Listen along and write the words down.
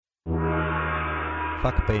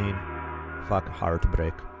Fuck pain. Fuck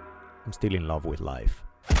heartbreak. I'm still in love with life.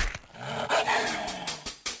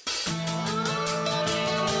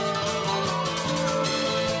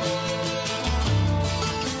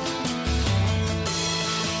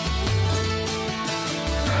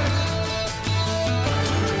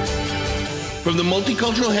 From the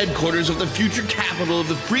multicultural headquarters of the future capital of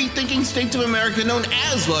the free-thinking states of America known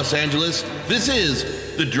as Los Angeles, this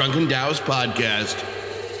is the Drunken Taoist Podcast.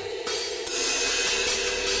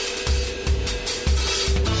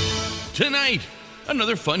 Tonight,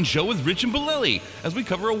 another fun show with Rich and Bolelli as we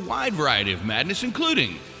cover a wide variety of madness,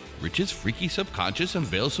 including Rich's freaky subconscious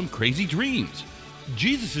unveils some crazy dreams,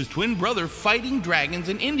 Jesus' twin brother fighting dragons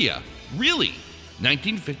in India. Really?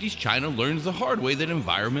 1950s China learns the hard way that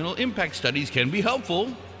environmental impact studies can be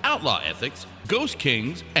helpful, outlaw ethics, ghost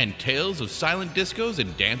kings, and tales of silent discos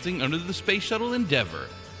and dancing under the space shuttle Endeavour.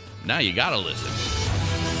 Now you gotta listen.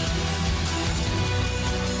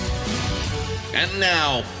 And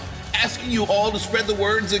now, asking you all to spread the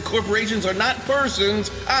words that corporations are not persons,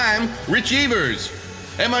 I'm Rich Evers.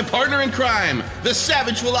 And my partner in crime, the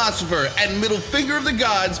savage philosopher and middle finger of the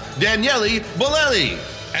gods, Daniele Bolelli.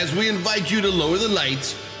 As we invite you to lower the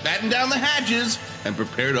lights, batten down the hatches, and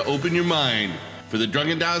prepare to open your mind. For the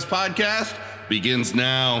Drunken Taoist Podcast begins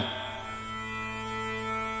now.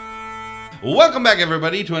 Welcome back,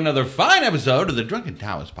 everybody, to another fine episode of the Drunken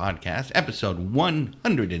Taoist Podcast, episode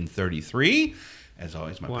 133. As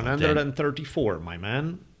always, my 134, my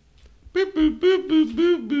man. Boop, boop, boop, boop,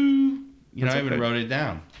 boop, boop. You know, I even wrote it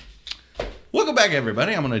down. Welcome back,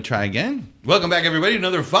 everybody. I'm going to try again. Welcome back, everybody, to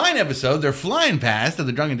another fine episode. They're flying past of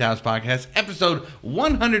the Drunken Taoist Podcast, episode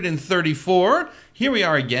 134. Here we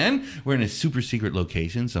are again. We're in a super secret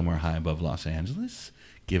location somewhere high above Los Angeles.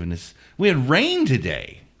 We had rain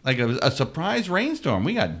today, like a surprise rainstorm.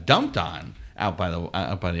 We got dumped on out by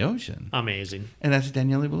the ocean. Amazing. And that's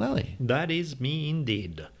Daniele Bolelli. That is me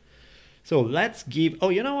indeed. So let's give... Oh,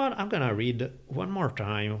 you know what? I'm going to read one more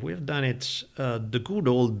time. We've done it, the good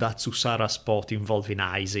old Datsusara spot involving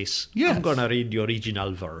ISIS. Yes. I'm going to read the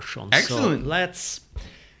original version. Excellent. So let's...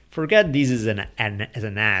 Forget this is an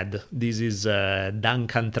ad. This is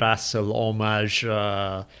Duncan Trussell homage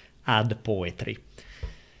ad poetry.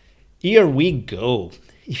 Here we go.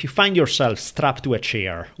 If you find yourself strapped to a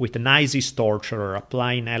chair with an ISIS torturer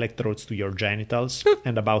applying electrodes to your genitals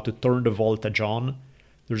and about to turn the voltage on,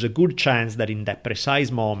 there's a good chance that in that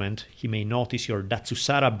precise moment, he may notice your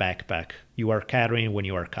Datsusara backpack you are carrying when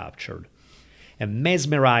you are captured. And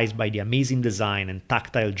mesmerized by the amazing design and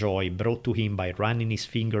tactile joy brought to him by running his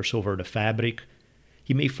fingers over the fabric,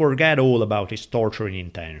 he may forget all about his torturing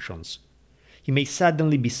intentions. He may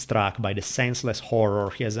suddenly be struck by the senseless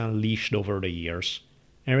horror he has unleashed over the years,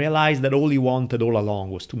 and realize that all he wanted all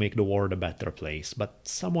along was to make the world a better place, but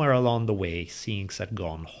somewhere along the way, things had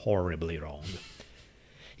gone horribly wrong.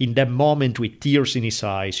 In that moment, with tears in his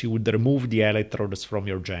eyes, he would remove the electrodes from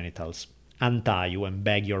your genitals, untie you and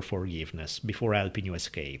beg your forgiveness before helping you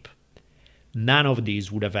escape. None of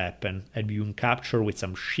this would have happened had you been captured with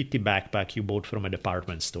some shitty backpack you bought from a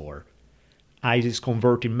department store. ISIS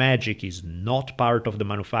converting magic is not part of the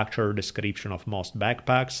manufacturer description of most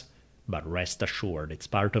backpacks, but rest assured it's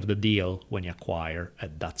part of the deal when you acquire a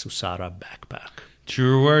Datsusara backpack.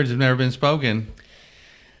 True words have never been spoken.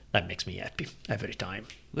 That makes me happy every time.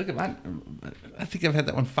 Look at I think I've had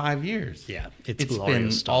that one 5 years. Yeah, it's glorious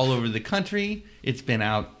been stuff. All over the country. It's been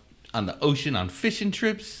out on the ocean on fishing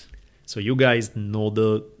trips. So you guys know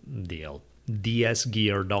the deal.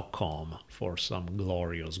 dsgear.com for some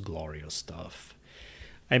glorious, glorious stuff.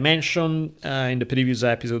 I mentioned in the previous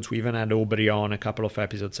episodes, we even had Aubrey on a couple of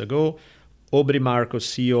episodes ago. Aubrey Marcos,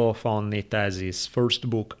 CEO of Onnit, has his first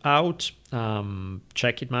book out.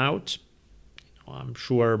 Check him out. I'm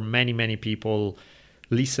sure many people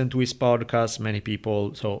listen to his podcast, many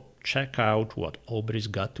people. So check out what Aubrey's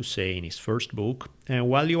got to say in his first book. And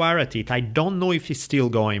while you are at it, I don't know if it's still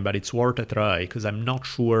going, but it's worth a try because I'm not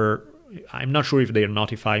sure if they'll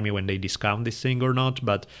notify me when they discount this thing or not,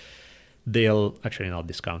 but they'll actually not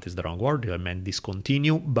discount is the wrong word. I meant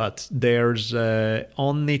discontinue, but there's a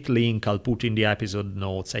Onnit link I'll put in the episode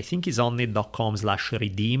notes. I think it's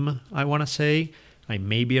onnit.com/redeem, I want to say. I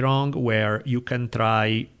may be wrong, where you can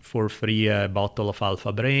try for free a bottle of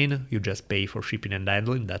Alpha Brain. You just pay for shipping and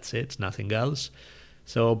handling. That's it, nothing else.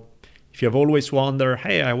 So if you've always wondered,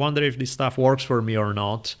 hey, I wonder if this stuff works for me or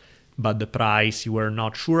not, but the price, you were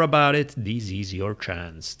not sure about it, this is your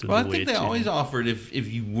chance to do it. Well, I think they always offered if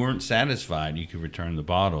you weren't satisfied, you could return the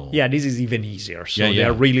bottle. Yeah, this is even easier. So yeah.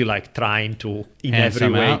 they're really like trying to, in every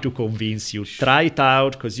way, to convince you. Try it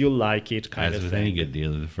out because you'll like it, kind As of with thing. any good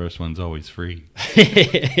deal, the first one's always free.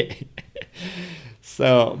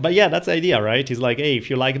 So, but yeah, that's the idea, right? It's like, hey, if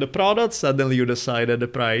you like the product, suddenly you decide that the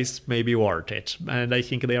price may be worth it. And I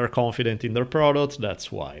think they are confident in their product. That's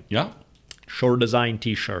why. Yeah. Short design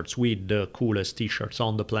t-shirts with the coolest t-shirts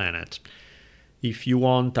on the planet. If you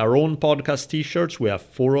want our own podcast t-shirts, we have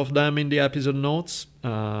 4 of them in the episode notes.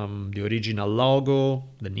 The original logo,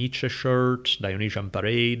 the Nietzsche shirt, Dionysian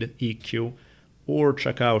Parade, EQ, or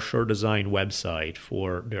check out Short Design website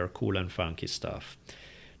for their cool and funky stuff.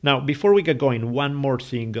 Now, before we get going, one more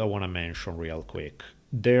thing I want to mention real quick.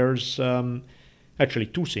 There's actually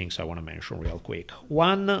 2 things I want to mention real quick.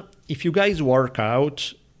 One, if you guys work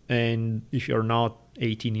out and if you're not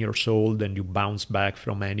 18 years old and you bounce back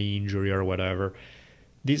from any injury or whatever,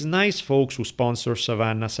 these nice folks who sponsor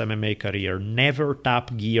Savannah's MMA career,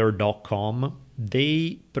 nevertapgear.com,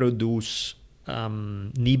 they produce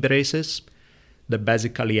knee braces that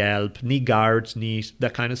basically help, knee guards, knees,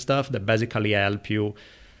 that kind of stuff that basically help you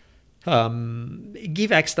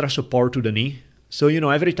give extra support to the knee. So,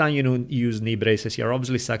 every time you use knee braces, you're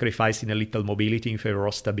obviously sacrificing a little mobility in favor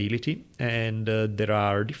of stability. And there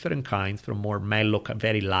are different kinds, from more mellow,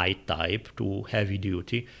 very light type to heavy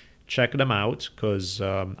duty. Check them out, because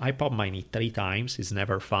I pop my knee 3 times. It's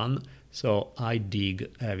never fun. So I dig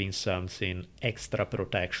having something extra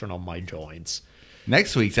protection on my joints.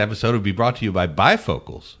 Next week's episode will be brought to you by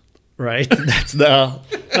Bifocals. Right? That's the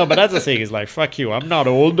thing. Is like, fuck you. I'm not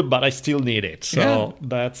old, but I still need it. So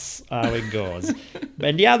That's how it goes.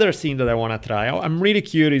 And the other thing that I want to try, I'm really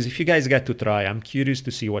curious. If you guys get to try, I'm curious to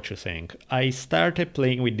see what you think. I started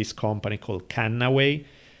playing with this company called Kannaway.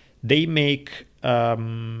 They make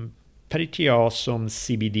pretty awesome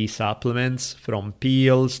CBD supplements, from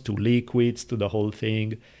pills to liquids to the whole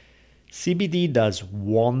thing. CBD does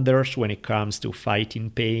wonders when it comes to fighting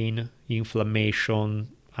pain, inflammation,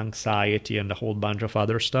 anxiety, and a whole bunch of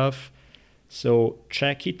other stuff. So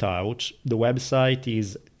check it out. The website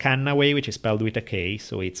is Kannaway, which is spelled with a K.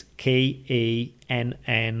 So it's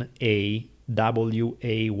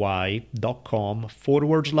KANNAWAY.com/,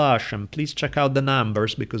 and please check out the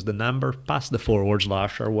numbers, because the number past the /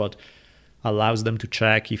 are what allows them to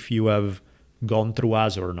check if you have gone through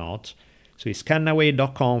us or not. So it's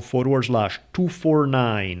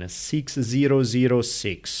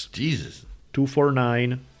Kannaway.com/249-6006. Jesus.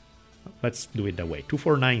 249, let's do it that way,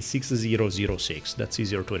 249-6006. That's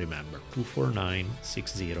easier to remember,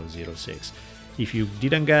 249-6006. If you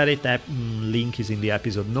didn't get it, that link is in the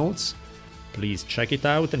episode notes. Please check it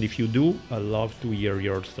out, and if you do, I'd love to hear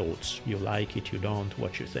your thoughts. You like it, you don't,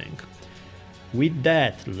 what you think. With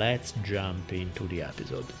that, let's jump into the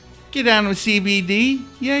episode. Get down with CBD.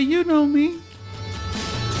 Yeah, you know me.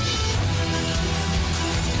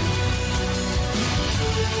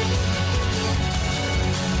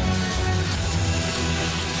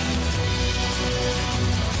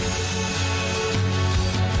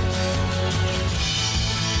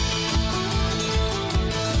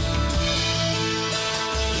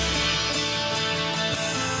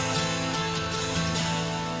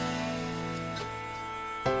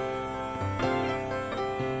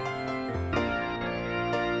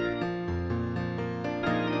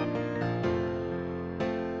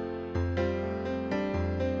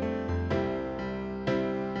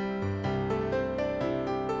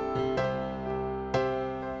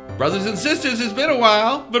 Brothers and sisters, it's been a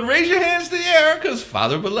while, but raise your hands to the air, because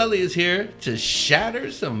Father Bolelli is here to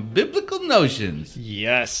shatter some biblical notions.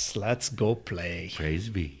 Yes, let's go play. Praise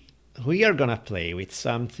be. We are gonna play with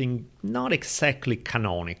something not exactly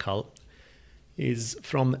canonical. Is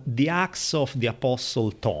from the Acts of the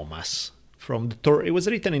Apostle Thomas. It was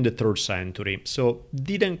written in the 3rd century, so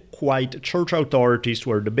didn't quite. Church authorities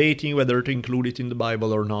were debating whether to include it in the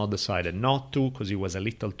Bible or not, decided not to, because it was a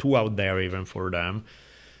little too out there even for them.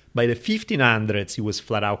 By the 1500s, he was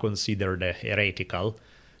flat out considered heretical,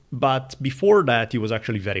 but before that, he was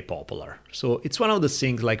actually very popular. So it's one of the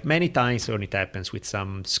things, like many times when it happens with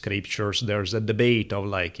some scriptures, there's a debate of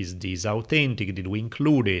like, is this authentic? Did we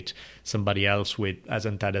include it? Somebody else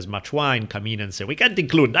hasn't had as much wine come in and say, we can't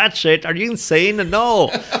include that shit. Are you insane?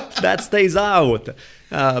 No, that stays out.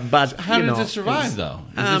 But how did it survive, though?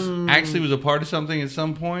 This actually was a part of something at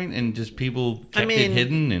some point, and just people kept it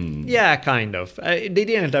hidden? And yeah, kind of. They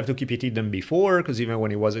didn't have to keep it hidden before, because even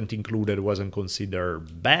when it wasn't included, it wasn't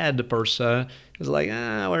considered bad per se. It was like,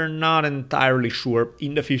 we're not entirely sure.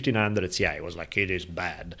 In the 1500s, yeah, it was like, it is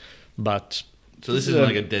bad. But so this is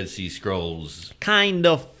like a Dead Sea Scrolls. Kind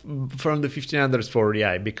of from the 1500s forward,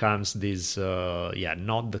 yeah, it becomes this,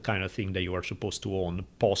 not the kind of thing that you are supposed to own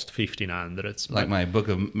post 1500s. Like my Book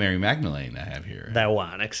of Mary Magdalene I have here. That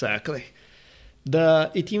one, exactly.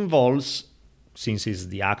 It involves since it's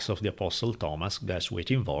the Acts of the Apostle Thomas, guess who it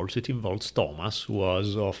involves? It involves Thomas, who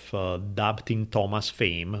was of Doubting Thomas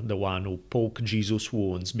fame, the one who poked Jesus'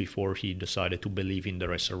 wounds before he decided to believe in the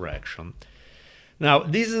resurrection. Now,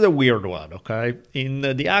 this is a weird one, okay? In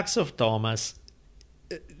the Acts of Thomas,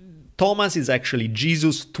 Thomas is actually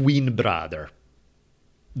Jesus' twin brother.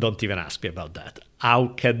 Don't even ask me about that. How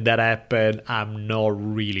can that happen? I'm not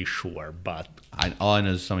really sure, but... All I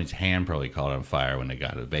know is somebody's hand probably caught on fire when they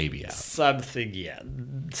got a baby out. Something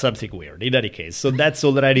weird. In any case, so that's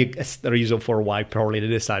already a reason for why probably they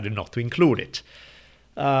decided not to include it.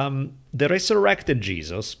 The resurrected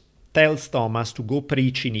Jesus tells Thomas to go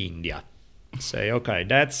preach in India. Say, okay,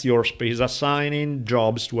 that's your space, assigning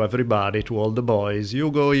jobs to everybody, to all the boys.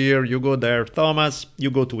 You go here, you go there. Thomas, you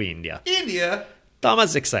go to India. India?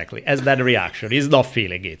 Thomas exactly has that reaction. He's not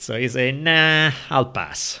feeling it. So he's saying, nah, I'll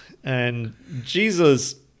pass. And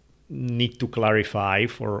Jesus need to clarify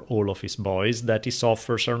for all of his boys that his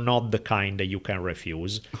offers are not the kind that you can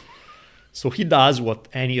refuse. So he does what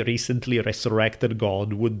any recently resurrected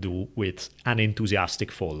God would do with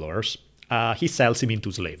unenthusiastic followers. He sells him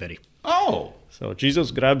into slavery. Oh. So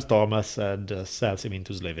Jesus grabs Thomas and sells him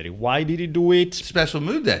into slavery. Why did he do it? Special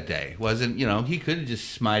mood that day. Wasn't, he could have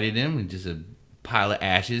just smited him and just a pile of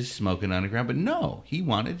ashes smoking underground, but no, he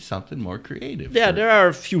wanted something more creative. Yeah, there are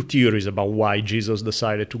a few theories about why Jesus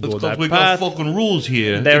decided to go that path. We got fucking rules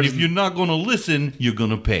here, and if you're not going to listen, you're going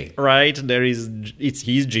to pay. Right,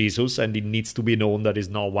 he's Jesus, and it needs to be known that he's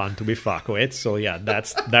not one to be fucked with, so yeah,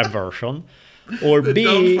 that's that version. Or B,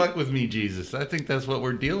 don't fuck with me, Jesus. I think that's what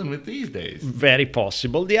we're dealing with these days. Very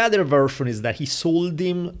possible. The other version is that he sold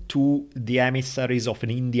him to the emissaries of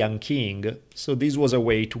an Indian king. So this was a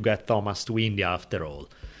way to get Thomas to India after all.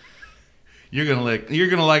 You're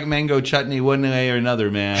gonna like mango chutney one way or another,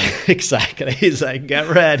 man. Exactly. He's like, get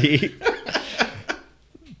ready.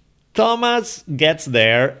 Thomas gets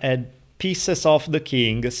there and pisses off the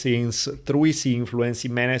king, since through his influence he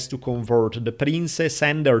managed to convert the princess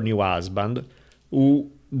and her new husband,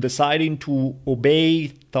 who, deciding to obey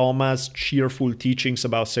Thomas' cheerful teachings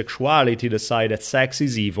about sexuality, decide that sex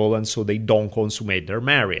is evil, and so they don't consummate their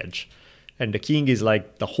marriage. And the king is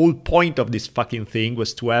like, the whole point of this fucking thing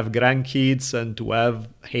was to have grandkids and to have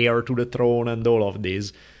heir to the throne and all of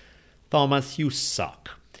this. Thomas, you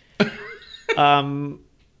suck.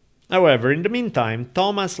 However, in the meantime,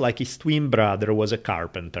 Thomas, like his twin brother, was a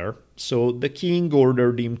carpenter, so the king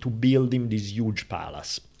ordered him to build him this huge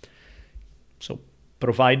palace. So,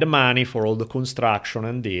 provide the money for all the construction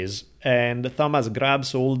and this, and Thomas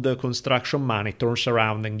grabs all the construction money, turns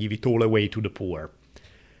around and gives it all away to the poor.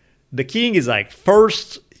 The king is like,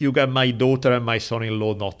 first you get my daughter and my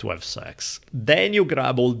son-in-law not to have sex. Then you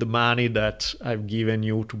grab all the money that I've given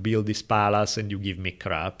you to build this palace and you give me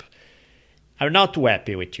crap. I'm not too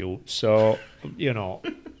happy with you, so,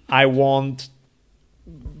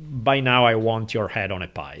 by now I want your head on a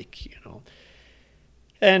pike,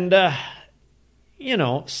 And,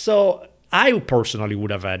 so I personally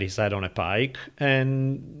would have had his head on a pike,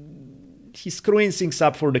 and he's screwing things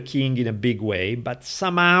up for the king in a big way, but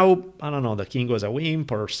somehow, I don't know, the king was a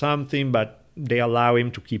wimp or something, but they allow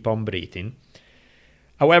him to keep on breathing.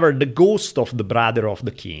 However, the ghost of the brother of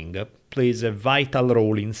the king plays a vital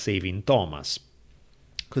role in saving Thomas,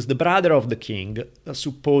 because the brother of the king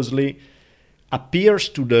supposedly appears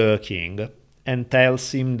to the king and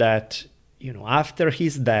tells him that, after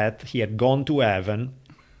his death, he had gone to heaven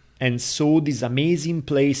and saw this amazing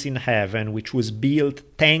place in heaven, which was built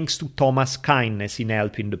thanks to Thomas' kindness in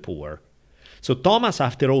helping the poor. So Thomas,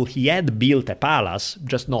 after all, he had built a palace,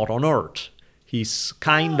 just not on earth. His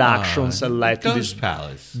kind actions had led to this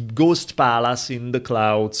ghost palace in the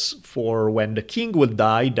clouds, for when the king would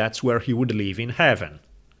die, that's where he would live in heaven.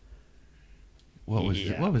 What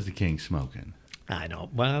was the king smoking? I know.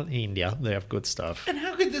 Well, India, they have good stuff. And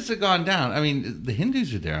how could this have gone down? I mean, the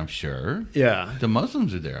Hindus are there, I'm sure. Yeah. The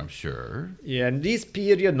Muslims are there, I'm sure. Yeah, in this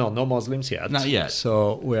period, no Muslims yet. Not yet.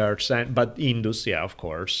 So we are saying, but Hindus, yeah, of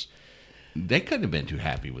course. They couldn't have been too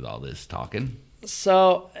happy with all this talking.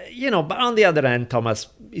 So, but on the other hand, Thomas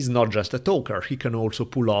is not just a talker. He can also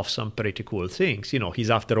pull off some pretty cool things. He's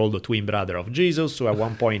after all the twin brother of Jesus, so at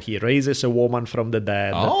one point he raises a woman from the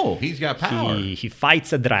dead. Oh, he's got power. He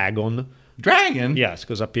fights a dragon. Dragon? Yes,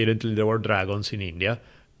 because apparently there were dragons in India.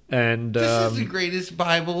 And this is the greatest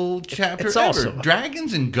Bible chapter it's ever. awesome.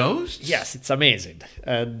 Dragons and ghosts? Yes, it's amazing.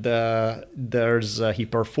 And he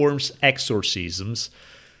performs exorcisms.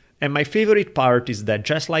 And my favorite part is that,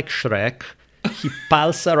 just like Shrek, he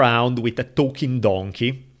pals around with a talking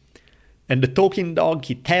donkey, and the talking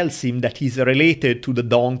donkey tells him that he's related to the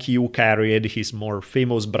donkey who carried his more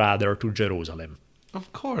famous brother to Jerusalem.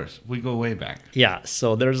 Of course. We go way back. Yeah,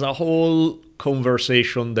 so there's a whole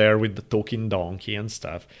conversation there with the talking donkey and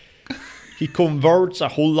stuff. He converts a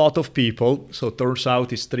whole lot of people, so it turns out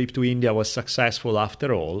his trip to India was successful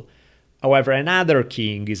after all. However, another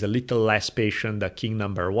king is a little less patient than king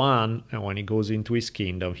number one, and when he goes into his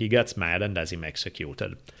kingdom, he gets mad and has him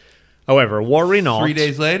executed. However, worry not. 3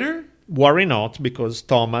 days later? Worry not, because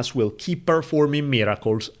Thomas will keep performing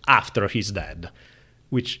miracles after he's dead,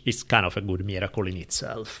 which is kind of a good miracle in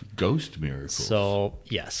itself. Ghost miracles. So,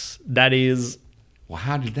 yes, that is... Well,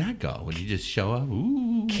 how did that go? Would he just show up?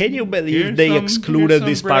 Ooh, can you believe they excluded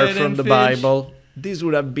this part from the Bible? This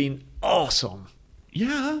would have been awesome.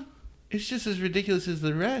 Yeah. It's just as ridiculous as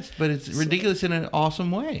the rest, but it's ridiculous in an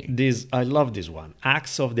awesome way. I love this one.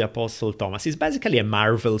 Acts of the Apostle Thomas. It's basically a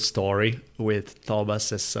Marvel story with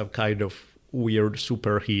Thomas as some kind of weird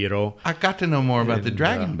superhero. I got to know more about the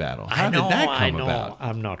dragon battle. How did that come about?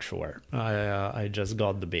 I'm not sure. I just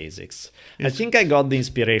got the basics. I think I got the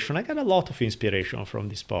inspiration. I got a lot of inspiration from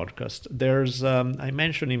this podcast. There's, I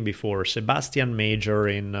mentioned him before, Sebastian Major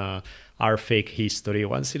in Our Fake History.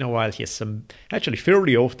 Once in a while he has some, actually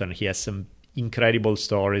fairly often he has some incredible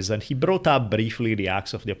stories, and he brought up briefly the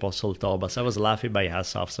Acts of the Apostle Thomas. I was laughing my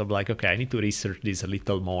ass off, so I'm like, okay, I need to research this a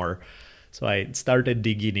little more. So I started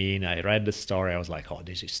digging in, I read the story, I was like, oh,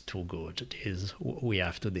 this is too good. We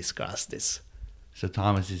have to discuss this. So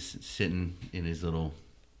Thomas is sitting in his little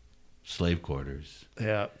slave quarters.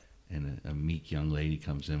 Yeah. And a meek young lady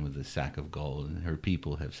comes in with a sack of gold, and her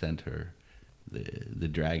people have sent her. The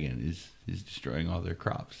dragon is destroying all their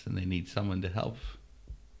crops, and they need someone to help.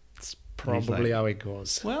 It's probably how it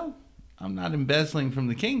goes. Well, I'm not embezzling from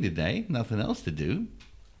the king today. Nothing else to do.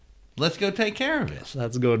 Let's go take care of it.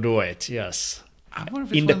 Let's go do it. Yes. I wonder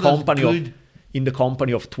if it's in the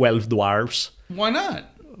company of 12 dwarves. Why not?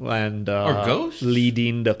 And or ghosts?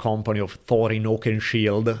 Leading the company of Thorin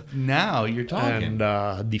Oakenshield. Now you're talking.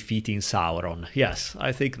 And defeating Sauron. Yes,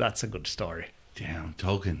 I think that's a good story. Damn,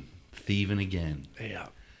 Tolkien. Thieving again. Yeah.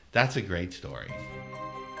 That's a great story.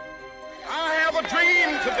 I have a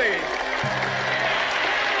dream today.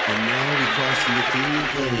 And now we cross the ethereal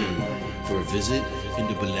plane for a visit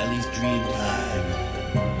into Bolelli's dream time.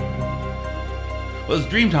 Well, it's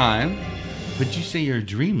dream time, but you say you're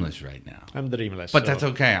dreamless right now. I'm dreamless. But that's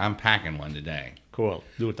okay. I'm packing one today. Cool.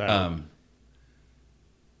 Do that.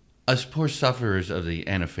 Us poor sufferers of the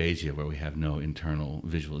anaphasia, where we have no internal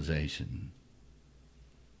visualization,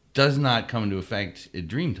 does not come into effect at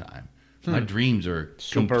dream time. My dreams are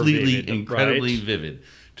Super completely, vivid, incredibly right? vivid,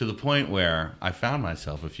 to the point where I found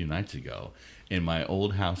myself a few nights ago in my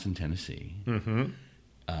old house in Tennessee. Mm-hmm.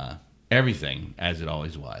 Everything as it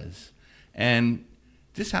always was. And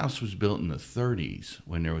this house was built in the 30s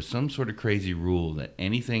when there was some sort of crazy rule that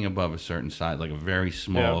anything above a certain size, like a very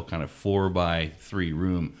small kind of 4x3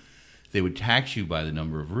 room, they would tax you by the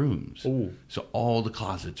number of rooms. Ooh. So all the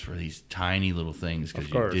closets were these tiny little things because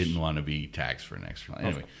you didn't want to be taxed for an extra.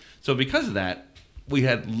 Anyway, so because of that, we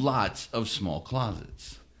had lots of small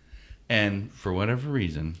closets. And for whatever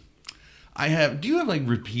reason, do you have like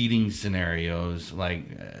repeating scenarios? Like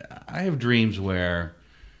I have dreams where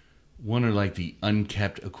one are like the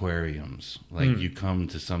unkept aquariums. Like you come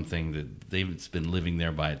to something that it's been living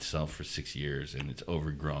there by itself for 6 years and it's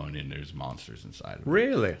overgrown and there's monsters inside of it.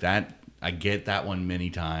 Really? I get that one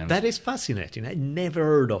many times. That is fascinating. I never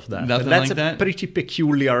heard of that. Nothing that's like that? a pretty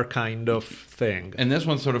peculiar kind of thing. And this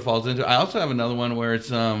one sort of falls into. I also have another one where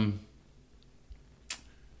it's a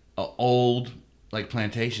old like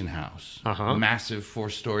plantation house, massive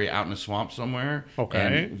 4-story out in a swamp somewhere.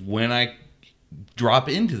 Okay. And when I drop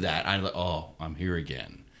into that, I'm like, oh, I'm here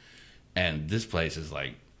again. And this place is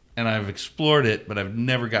like, and I've explored it, but I've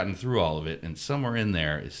never gotten through all of it. And somewhere in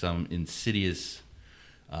there is some insidious.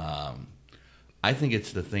 I think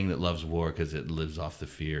it's the thing that loves war because it lives off the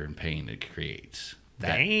fear and pain it creates.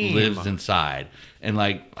 That lives inside. And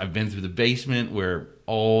like I've been through the basement where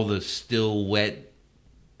all the still wet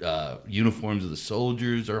uniforms of the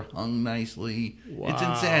soldiers are hung nicely. Wow. It's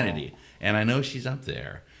insanity. And I know she's up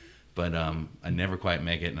there, but I never quite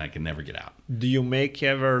make it and I can never get out. Do you make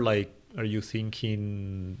ever like, are you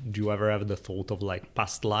thinking, do you ever have the thought of like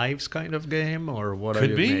past lives kind of game, or what are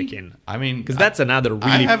you making? I mean, because that's another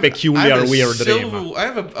really peculiar, weird dream. I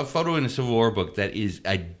have a photo in a Civil War book that is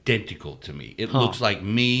identical to me. It looks like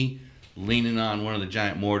me leaning on one of the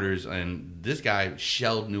giant mortars, and this guy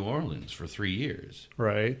shelled New Orleans for 3 years.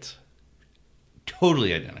 Right.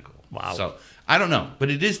 Totally identical. Wow. So I don't know, but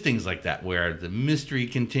it is things like that where the mystery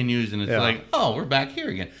continues, and it's like, oh, we're back here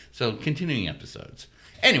again. So continuing episodes.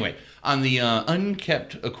 Anyway, on the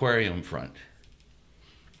unkept aquarium front,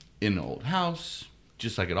 in an old house,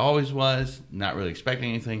 just like it always was, not really expecting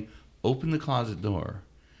anything. Open the closet door,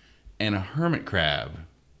 and a hermit crab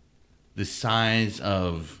the size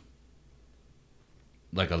of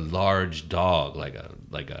like a large dog, like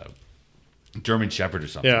a German Shepherd or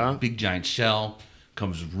something. Yeah. Big giant shell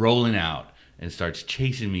comes rolling out and starts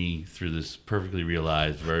chasing me through this perfectly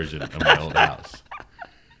realized version of my old house.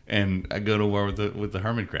 And I go to war with the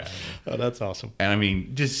hermit crab. Oh, that's awesome. And I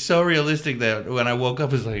mean, just so realistic that when I woke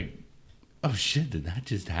up, it's like, oh shit, did that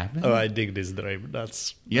just happen? Oh, I dig this dream.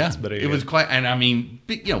 That's very it was good. quite, and I mean,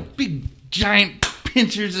 big giant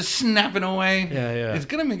pincers are snapping away. Yeah. It's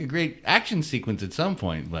gonna make a great action sequence at some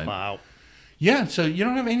point, but Wow. yeah. So you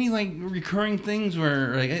don't have any like recurring things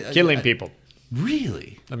where like Killing people.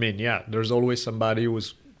 Really? I mean, yeah, there's always somebody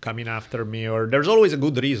who's coming after me, or there's always a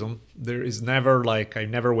good reason. There is never like, I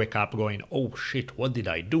never wake up going, oh shit, what did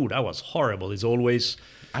I do? That was horrible. It's always...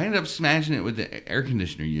 I ended up smashing it with the air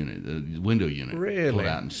conditioner unit, the window unit. Really? Pulled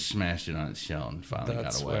out and smashed it on its shell and finally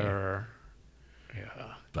That's got away. where... Yeah.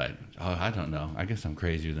 But I don't know. I guess I'm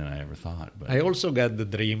crazier than I ever thought. But I also got the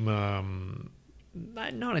dream,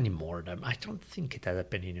 not anymore. I don't think it had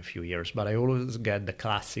happened in a few years, but I always get the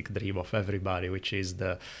classic dream of everybody, which is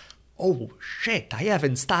the, oh shit, I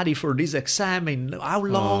haven't studied for this exam in how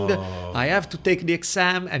long? I have to take the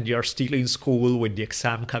exam, and you're still in school with the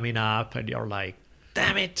exam coming up, and you're like,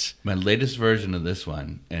 damn it. my latest version of this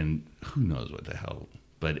one, and who knows what the hell,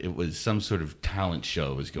 but it was some sort of talent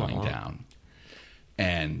show was going down.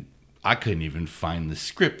 And I couldn't even find the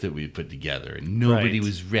script that we put together, and nobody Right.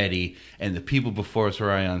 was ready. And the people before us were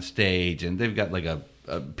already on stage, and they've got like a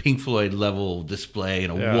Pink Floyd level display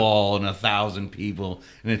and a Yeah. wall and 1,000 people,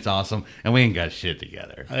 and it's awesome. And we ain't got shit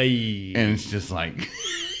together. Aye. And it's just like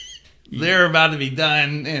they're about to be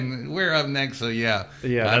done, and we're up next. So yeah,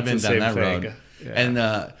 Yeah, I've been that's the down that same road. thing. Yeah.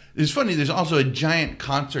 And it's funny. There's also a giant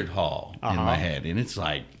concert hall in Uh-huh. my head, and it's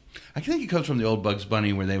like I think it comes from the old Bugs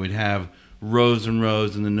Bunny, where they would have rows and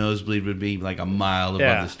rows, and the nosebleed would be like a mile above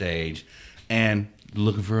Yeah. the stage, and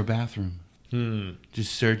looking for a bathroom,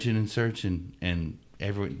 just searching and searching, and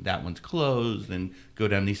that one's closed, and go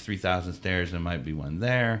down these 3,000 stairs, and there might be one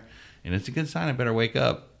there, and it's a good sign. I better wake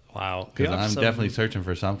up. Wow. Because I'm definitely searching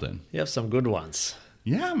for something. You have some good ones.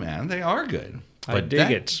 Yeah, man, they are good. I But dig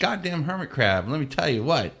that it. goddamn hermit crab, let me tell you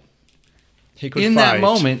what. He could In fight. that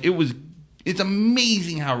moment, it's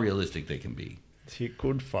amazing how realistic they can be. He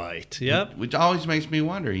could fight. Yep. Which always makes me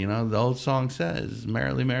wonder, the old song says,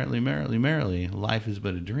 merrily, merrily, merrily, merrily, life is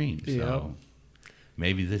but a dream. So Yep.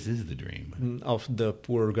 maybe this is the dream. Of the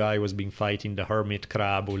poor guy who has been fighting the hermit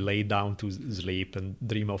crab who lay down to sleep and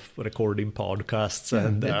dream of recording podcasts.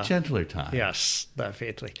 And a gentler time. yes,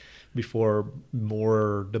 definitely. Before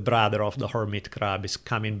the brother of the hermit crab is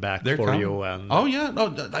coming back They're for coming. you. And Oh, yeah. No,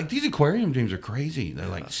 like these aquarium dreams are crazy. They're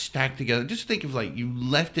like stacked together. Just think of like you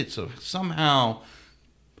left it so somehow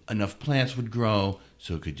enough plants would grow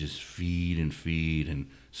so it could just feed. And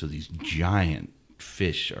so these giant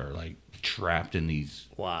fish are like trapped in these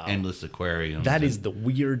Wow. endless aquariums. that is the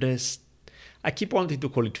weirdest. I keep wanting to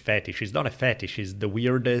call it fetish. It's not a fetish. It's the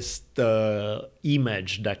weirdest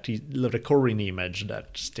image recurring image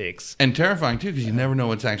that sticks. and terrifying too, because you never know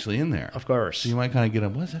what's actually in there. Of course. So you might kind of get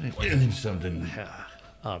up. What's that? There's something.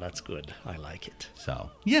 Oh, that's good. I like it.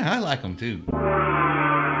 So yeah, I like them too.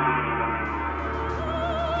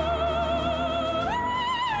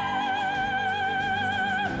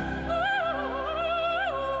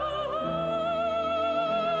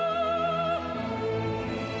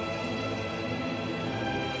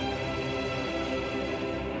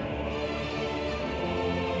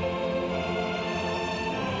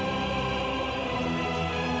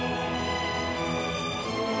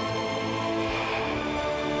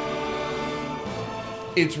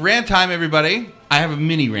 It's rant time, everybody. I have a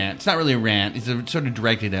mini rant. It's not really a rant. It's sort of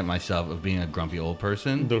directed at myself of being a grumpy old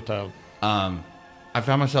person. Do tell. I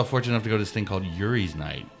found myself fortunate enough to go to this thing called Yuri's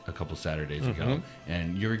Night a couple Saturdays ago.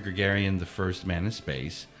 And Yuri Gagarin, the first man in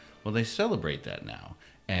space, well, they celebrate that now.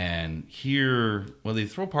 And here, well, they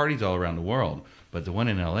throw parties all around the world. But the one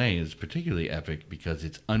in L.A. is particularly epic because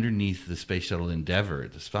it's underneath the Space Shuttle Endeavour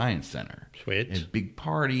at the Science Center. Sweet. It's a big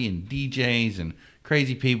party and DJs and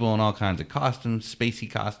crazy people and all kinds of costumes, spacey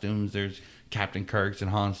costumes. There's Captain Kirks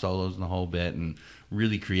and Han Solos and the whole bit, and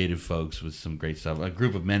really creative folks with some great stuff. A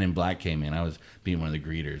group of men in black came in. I was being one of the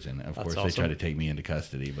greeters, and of course awesome. they tried to take me into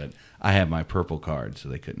custody, but I had my purple card, so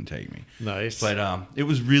they couldn't take me. Nice. But it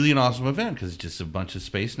was really an awesome event because it's just a bunch of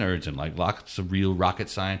space nerds and like lots of real rocket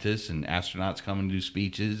scientists and astronauts come and do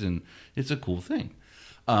speeches, and it's a cool thing.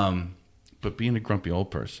 But being a grumpy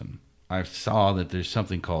old person, I saw that there's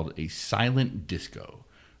something called a silent disco.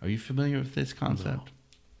 Are you familiar with this concept?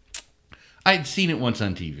 I'd seen it once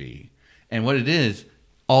on TV. And what it is,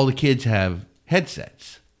 all the kids have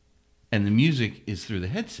headsets. And the music is through the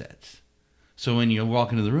headsets. So when you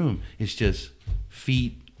walk into the room, it's just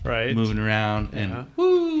feet moving around and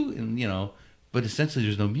woo, and but essentially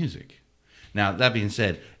there's no music. Now, that being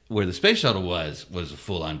said, where the space shuttle was a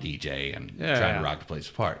full-on DJ and trying to rock the place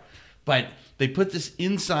apart. But they put this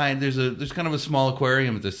inside. There's kind of a small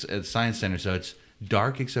aquarium at the science center, so it's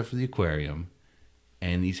dark except for the aquarium,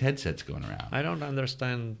 and these headsets going around. I don't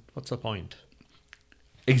understand. What's the point?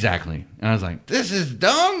 Exactly. And I was like, this is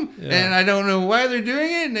dumb, and I don't know why they're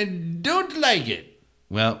doing it, and I don't like it.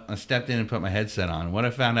 Well, I stepped in and put my headset on, and what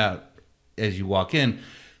I found out as you walk in,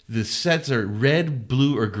 the sets are red,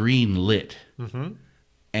 blue, or green lit. Mm-hmm.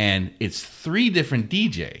 And it's 3 different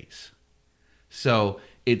DJs. So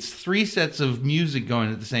it's 3 sets of music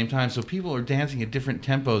going at the same time. So people are dancing at different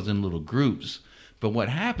tempos in little groups. But what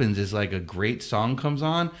happens is like a great song comes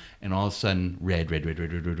on, and all of a sudden, red.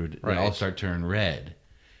 They all start turning red.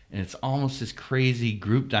 And it's almost this crazy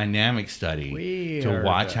group dynamic study to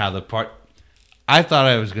watch how the part... I thought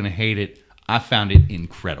I was going to hate it. I found it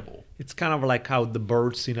incredible. It's kind of like how the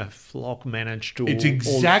birds in a flock manage to... It's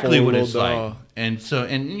exactly what it's like. And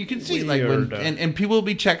you can see like when... And people will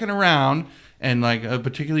be checking around and like a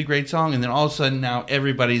particularly great song, and then all of a sudden now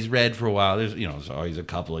everybody's red for a while. There's always a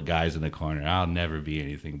couple of guys in the corner. I'll never be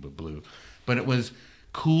anything but blue. But it was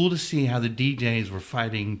cool to see how the DJs were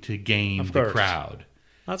fighting to gain the crowd.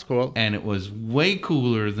 That's cool. And it was way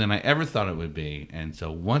cooler than I ever thought it would be. And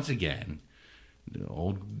so once again, the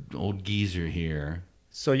old geezer here...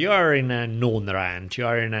 So you are in a non-rant. You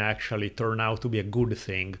are in actually turn out to be a good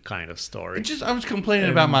thing kind of story. I was complaining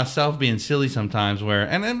about myself being silly sometimes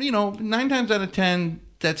and 9 times out of 10,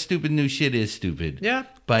 that stupid new shit is stupid. Yeah,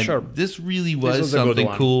 but sure. This really was something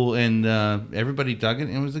cool, and everybody dug it,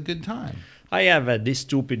 and it was a good time. I have this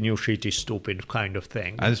stupid new shit is stupid kind of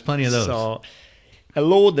thing. There's plenty of those. So a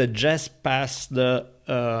law that just passed April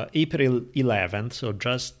 11th, so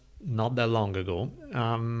just not that long ago,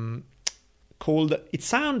 called, it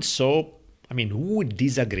sounds so, who would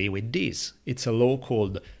disagree with this? It's a law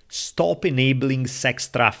called Stop Enabling Sex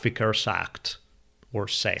Traffickers Act, or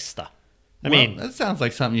SESTA. That sounds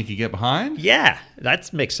like something you could get behind. Yeah,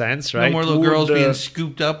 that makes sense, right? No more little girls being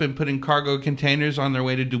scooped up and put in cargo containers on their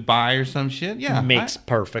way to Dubai or some shit. Yeah, makes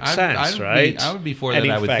perfect sense, right? I would be for that,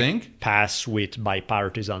 I would think. Pass with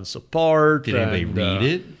bipartisan support. Did anybody read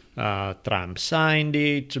it? Trump signed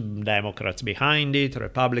it, Democrats behind it,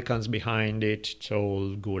 Republicans behind it. It's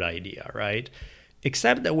all good idea, right?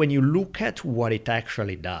 Except that when you look at what it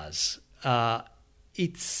actually does,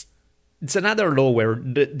 it's another law where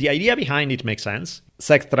the idea behind it makes sense.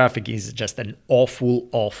 Sex trafficking is just an awful,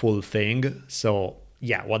 awful thing. So,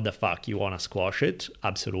 yeah, what the fuck? You want to squash it?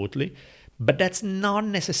 Absolutely. But that's not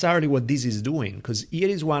necessarily what this is doing, because here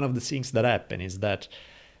is one of the things that happen is that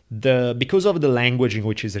because of the language in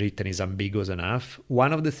which it's written is ambiguous enough,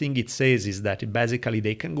 one of the things it says is that basically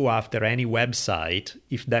they can go after any website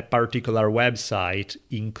if that particular website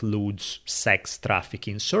includes sex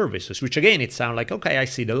trafficking services, which again, it sounds like, okay, I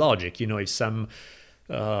see the logic. If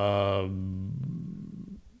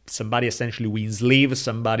somebody essentially will enslave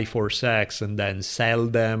somebody for sex and then sell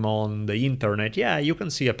them on the internet, yeah, you can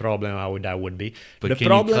see a problem how that would be. But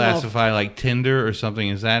can you classify like Tinder or something?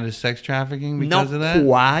 Is that as sex trafficking because of that? Not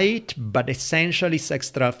quite, but essentially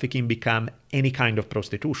sex trafficking become any kind of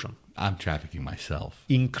prostitution. I'm trafficking myself.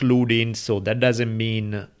 Including, so that doesn't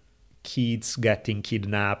mean kids getting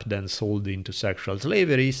kidnapped and sold into sexual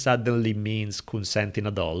slavery. Suddenly means consenting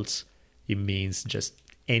adults. It means just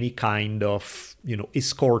any kind of,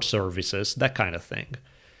 escort services, that kind of thing.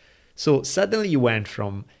 So suddenly you went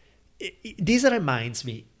from, this reminds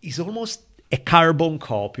me, is almost a carbon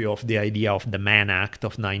copy of the idea of the Mann Act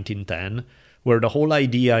of 1910, where the whole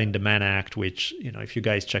idea in the Mann Act, which, if you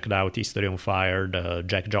guys checked out History on Fire, the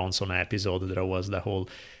Jack Johnson episode, there was the whole,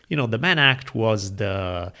 the Mann Act was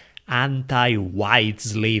the anti-white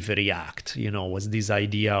slavery act, was this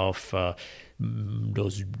idea of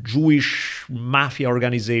those Jewish mafia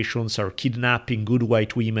organizations are kidnapping good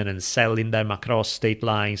white women and selling them across state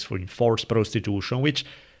lines for enforced prostitution, which,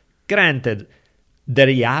 granted, the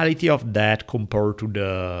reality of that compared to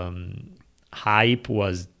the hype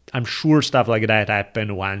was, I'm sure stuff like that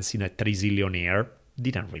happened once in a 3 zillion year.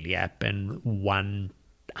 Didn't really happen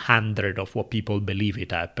 100 of what people believe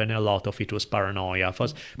it happened. A lot of it was paranoia.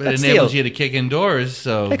 But it enables you to kick indoors,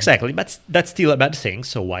 so... Exactly, but that's still a bad thing,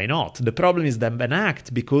 so why not? The problem is the Mann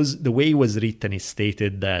Act, because the way it was written is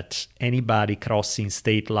stated that anybody crossing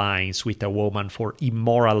state lines with a woman for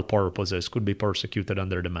immoral purposes could be persecuted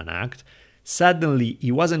under the Mann Act. Suddenly,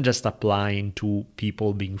 he wasn't just applying to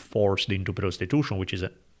people being forced into prostitution, which is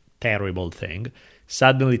a terrible thing.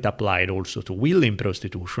 Suddenly, it applied also to willing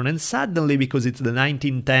prostitution. And suddenly, because it's the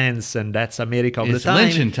 1910s and that's America of It's the time,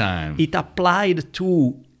 lynching time. it applied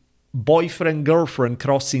to boyfriend-girlfriend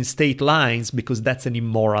crossing state lines because that's an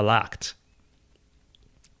immoral act.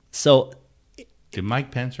 So Did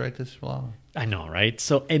Mike Pence write this law? I know, right?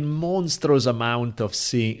 So a monstrous amount of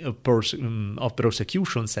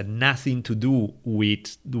prosecutions had nothing to do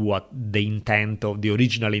with what the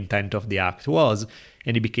original intent of the act was,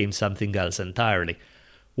 and it became something else entirely.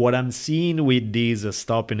 What I'm seeing with this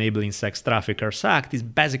Stop Enabling Sex Traffickers Act is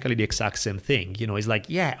basically the exact same thing. You know, it's like,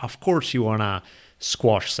 yeah, of course you want to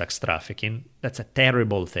squash sex trafficking. That's a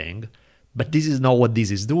terrible thing. But this is not what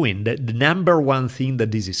this is doing. The number one thing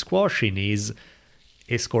that this is squashing is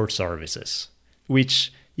escort services,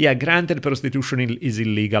 which, yeah, granted prostitution is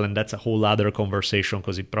illegal, and that's a whole other conversation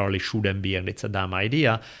because it probably shouldn't be and it's a dumb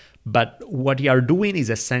idea. But what you are doing is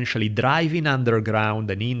essentially driving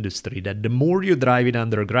underground an industry that the more you drive it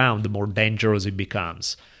underground, the more dangerous it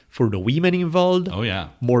becomes. For the women involved, Oh, yeah.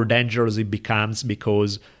 more dangerous it becomes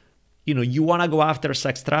because, you know, you want to go after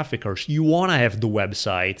sex traffickers. You want to have the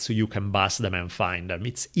website so you can bust them and find them.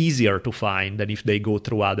 It's easier to find than if they go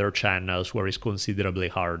through other channels where it's considerably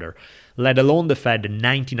harder. Let alone the fact that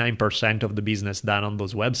 99% of the business done on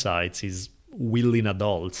those websites is willing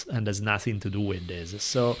adults and has nothing to do with this.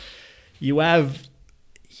 So you have,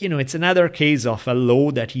 you know, it's another case of a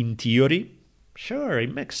law that in theory, sure,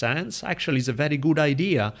 it makes sense. Actually, it's a very good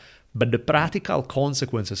idea. But the practical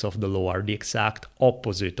consequences of the law are the exact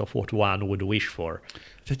opposite of what one would wish for.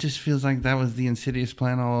 That just feels like that was the insidious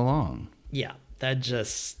plan all along. Yeah, that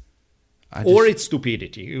just... Or it's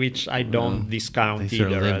stupidity, which I don't discount they either.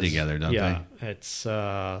 sort of live together, don't they? It's...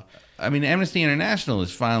 I mean, Amnesty International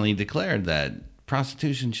has finally declared that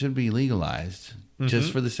prostitution should be legalized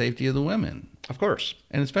just for the safety of the women. Of course.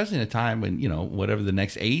 And especially in a time when, you know, whatever the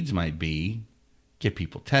next AIDS might be, get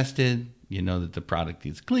people tested, you know that the product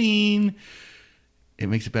is clean. It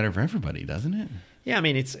makes it better for everybody, doesn't it? Yeah, I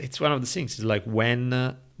mean, it's one of the things. It's like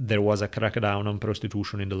when there was a crackdown on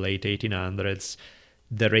prostitution in the late 1800s,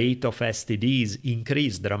 the rate of STDs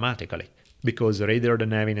increased dramatically. Because rather than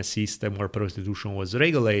having a system where prostitution was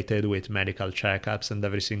regulated with medical checkups and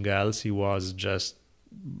everything else, it was just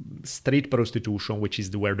street prostitution, which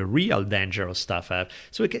is where the real dangerous stuff happens.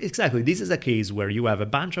 So exactly, this is a case where you have a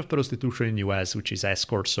bunch of prostitution in the US, which is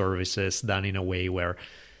escort services done in a way where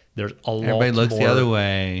there's a lot Everybody looks more, the other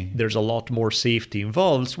way. There's a lot more safety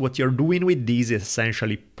involved. What you're doing with these is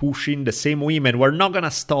essentially pushing the same women. We're not going to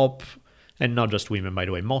stop. And not just women, by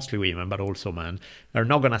the way, mostly women, but also men, are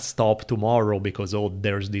not going to stop tomorrow because, oh,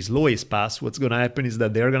 there's this law is passed. What's going to happen is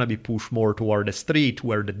that they're going to be pushed more toward the street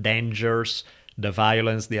where the dangers, the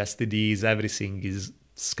violence, the STDs, everything is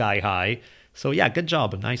sky high. So, yeah, good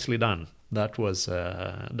job. Nicely done. That was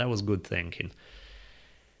good thinking.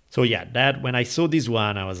 So, yeah, that when I saw this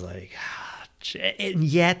one, I was like, and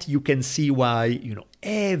yet you can see why, you know,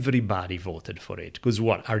 everybody voted for it. Because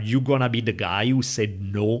what, are you going to be the guy who said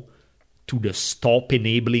no to the Stop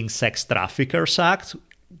Enabling Sex Traffickers Act?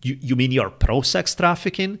 You mean you're pro-sex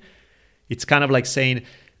trafficking? It's kind of like saying,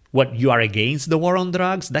 what, you are against the war on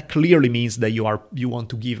drugs? That clearly means that you want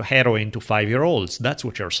to give heroin to 5-year-olds. That's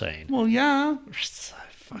what you're saying. Well, yeah.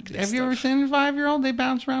 Fuck this Have you ever seen a 5-year-old? They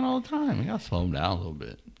bounce around all the time. You got to slow them down a little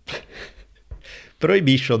bit.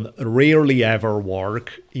 Prohibition rarely ever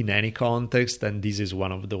work in any context, and this is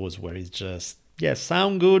one of those where it's just, yeah,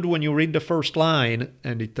 sound good when you read the first line,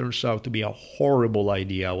 and it turns out to be a horrible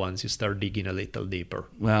idea once you start digging a little deeper.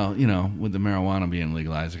 Well, you know, with the marijuana being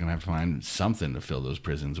legalized, they're going to have to find something to fill those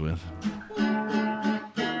prisons with.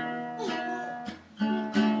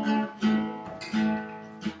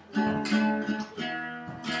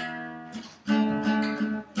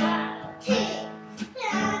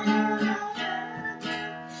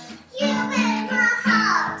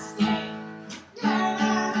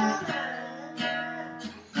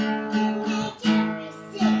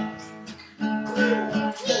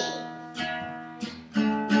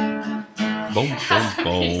 Boom, boom,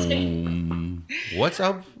 boom. What's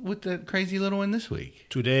up with the crazy little one this week?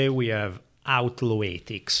 Today we have Outlaw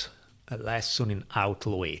Ethics, a lesson in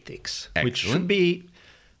Outlaw Ethics. Excellent. Which should be,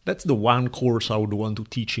 that's the one course I would want to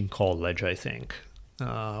teach in college, I think.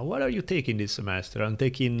 What are you taking this semester? I'm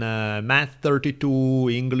taking Math 32,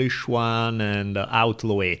 English 1, and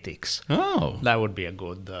Outlaw Ethics. Oh. That would be a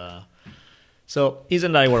good... So, Iz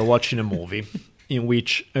and I were watching a movie in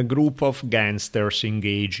which a group of gangsters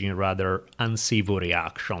engage in rather unsavory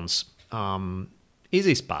actions.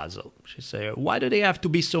 Izzy's puzzle. She said, why do they have to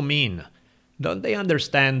be so mean? Don't they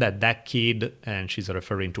understand that kid, and she's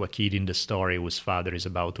referring to a kid in the story whose father is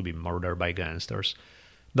about to be murdered by gangsters,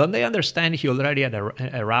 don't they understand he already had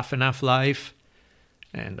a rough enough life?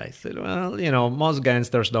 And I said, well, most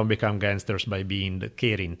gangsters don't become gangsters by being the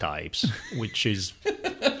caring types, which is,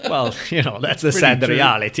 well, that's the sad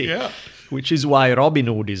reality. Yeah. Which is why Robin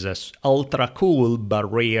Hood is an ultra cool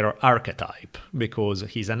but rare archetype, because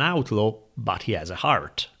he's an outlaw, but he has a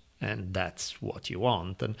heart. And that's what you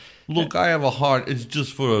want. And Look, I have a heart. It's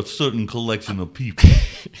just for a certain collection of people.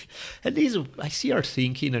 and I see her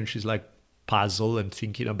thinking, and she's like puzzled and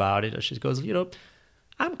thinking about it. And she goes,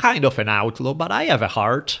 I'm kind of an outlaw, but I have a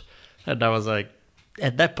heart. And I was like,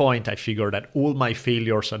 at that point, I figured that all my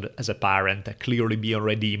failures as a parent are clearly being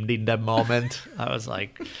redeemed in that moment. I was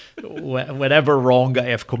like, whatever wrong I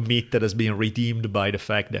have committed has been redeemed by the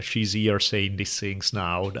fact that she's here saying these things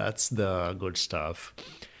now. That's the good stuff.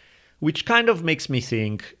 Which kind of makes me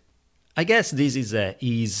think, I guess this is a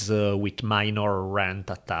ease with minor rant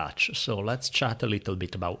attached. So let's chat a little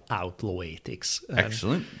bit about outlaw ethics.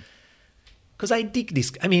 Excellent. Because I dig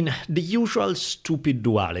this. I mean, the usual stupid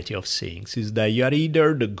duality of things is that you are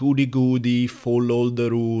either the goody-goody, follow the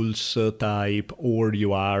rules type, or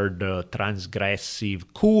you are the transgressive,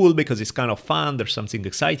 cool because it's kind of fun, there's something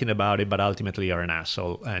exciting about it, but ultimately you're an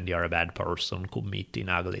asshole and you're a bad person committing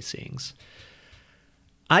ugly things.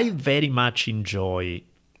 I very much enjoy,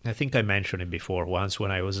 I think I mentioned it before once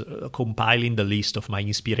when I was compiling the list of my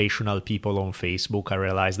inspirational people on Facebook. I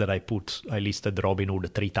realized that I listed Robin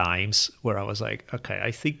Hood 3 times, where I was like, okay,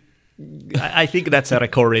 I think that's a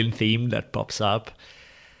recurring theme that pops up.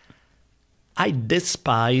 I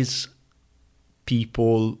despise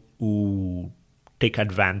people who take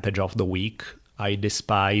advantage of the weak. I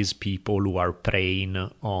despise people who are preying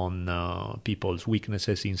on people's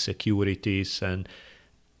weaknesses, insecurities, and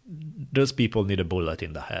those people need a bullet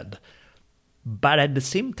in the head. But at the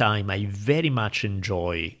same time, I very much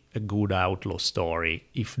enjoy a good outlaw story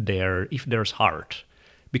if there's heart.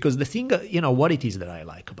 Because the thing, what it is that I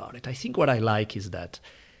like about it, I think what I like is that,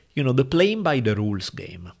 the playing by the rules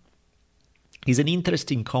game is an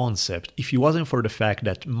interesting concept if it wasn't for the fact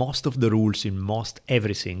that most of the rules in most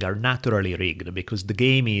everything are naturally rigged, because the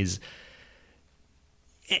game is...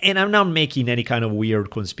 And I'm not making any kind of weird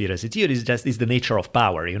conspiracy theory. It's the nature of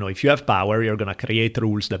power. If you have power, you're going to create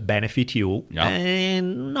rules that benefit you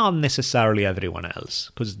and not necessarily everyone else,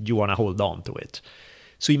 because you want to hold on to it.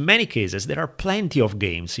 So in many cases, there are plenty of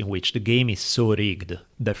games in which the game is so rigged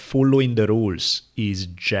that following the rules is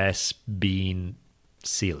just being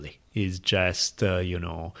silly. Is just,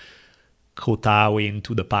 kowtowing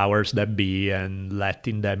to the powers that be and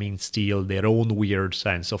letting them instill their own weird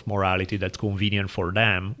sense of morality that's convenient for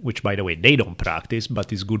them, which, by the way, they don't practice,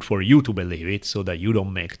 but is good for you to believe it so that you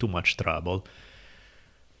don't make too much trouble.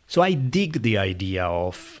 So I dig the idea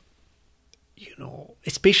of,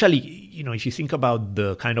 especially, if you think about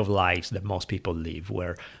the kind of lives that most people live,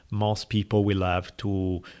 where most people will have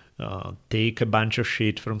to take a bunch of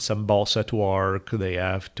shit from some boss at work. They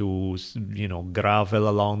have to, grovel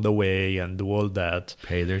along the way and do all that.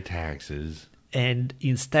 Pay their taxes. And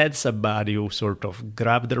instead, somebody who sort of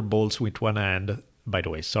grab their balls with one hand. By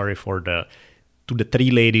the way, sorry to the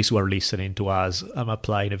 3 ladies who are listening to us, I'm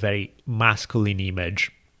applying a very masculine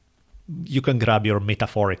image. You can grab your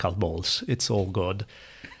metaphorical balls. It's all good.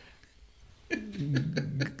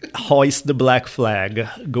 Hoist the black flag,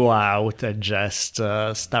 go out and just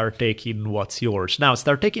start taking what's yours. Now,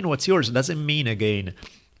 start taking what's yours doesn't mean, again,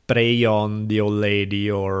 prey on the old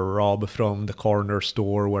lady or rob from the corner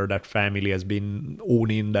store where that family has been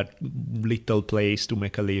owning that little place to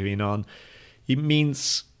make a living on. It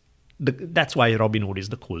means... that's why Robin Hood is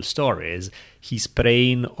the cool story. Is he's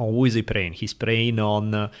preying on... Who is he preying? He's preying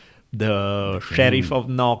on... the sheriff of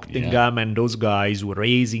Nottingham and those guys who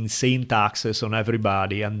raise insane taxes on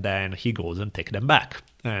everybody, and then he goes and take them back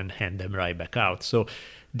and hand them right back out. So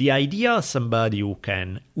the idea of somebody who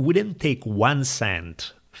wouldn't take 1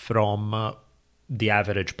 cent from the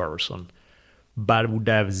average person, but would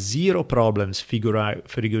have 0 problems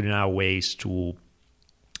figuring out ways to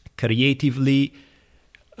creatively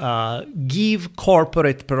give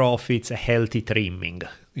corporate profits a healthy trimming.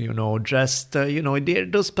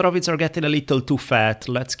 Those profits are getting a little too fat.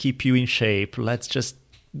 Let's keep you in shape. Let's just...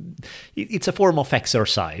 It's a form of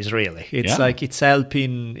exercise, really. It's like it's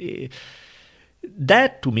helping...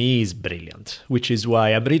 That, to me, is brilliant, which is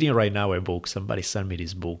why I'm reading right now a book. Somebody sent me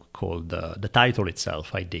this book called... the title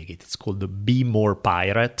itself, I dig it. It's called The Be More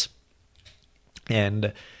Pirate.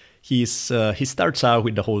 And... He starts out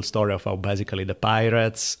with the whole story of how basically the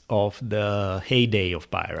pirates of the heyday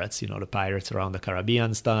of pirates, the pirates around the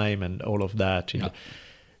Caribbean's time and all of that,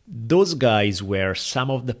 those guys were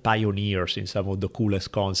some of the pioneers in some of the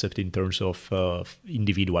coolest concepts in terms of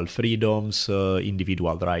individual freedoms,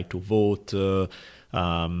 individual right to vote,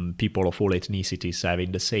 people of all ethnicities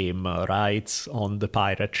having the same rights on the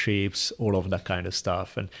pirate ships, all of that kind of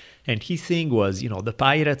stuff. And his thing was, the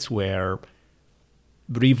pirates were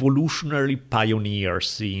revolutionary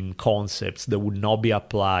pioneers in concepts that would not be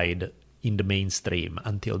applied in the mainstream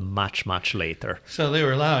until much, much later. So they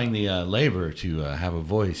were allowing the labor to have a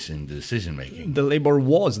voice in decision-making. The labor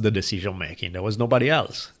was the decision-making. There was nobody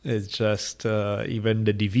else. It's just even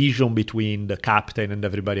the division between the captain and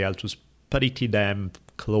everybody else was pretty damn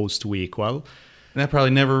close to equal. And that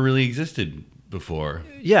probably never really existed before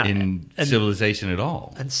in civilization at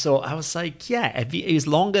all. And so I was like, as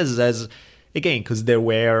long as again, because there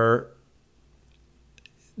were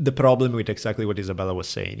the problem with exactly what Isabella was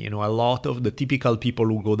saying. A lot of the typical people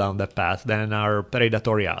who go down that path then are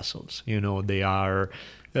predatory assholes. They are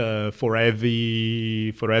for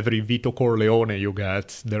every Vito Corleone you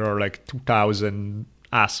get, there are like 2,000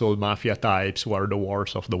 asshole mafia types who are the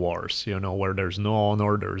worst of the worst. Where there's no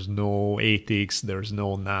honor, there's no ethics, there's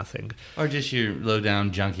no nothing. Or just your low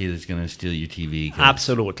down junkie that's going to steal your TV.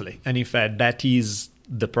 Absolutely, and in fact, that is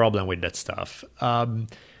the problem with that stuff.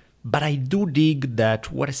 But I do dig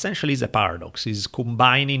that what essentially is a paradox is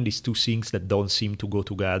combining these two things that don't seem to go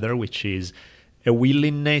together, which is a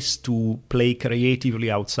willingness to play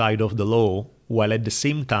creatively outside of the law, while at the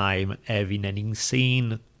same time having an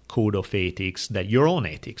insane code of ethics, that your own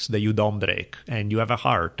ethics, that you don't break, and you have a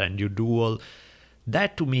heart, and you do all.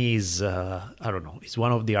 That to me is, is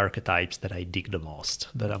one of the archetypes that I dig the most,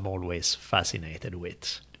 that I'm always fascinated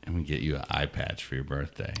with. And we get you an eye patch for your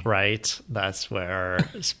birthday. Right. That's where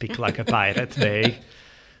Speak Like a Pirate Day.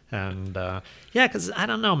 And because I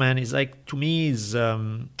don't know, man. It's like, to me,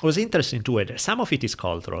 it was interesting too. Some of it is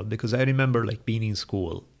cultural, because I remember like being in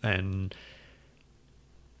school, and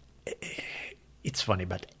it's funny,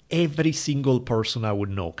 but every single person I would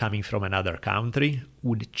know coming from another country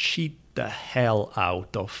would cheat the hell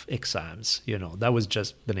out of exams. That was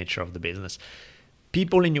just the nature of the business.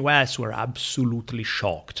 People in US were absolutely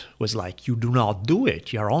shocked. Was like, you do not do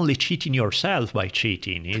it. You're only cheating yourself by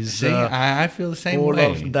cheating. I feel the same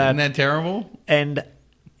way. Isn't that terrible? And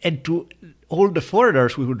to all the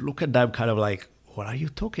foreigners, we would look at them kind of like, what are you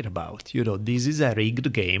talking about? This is a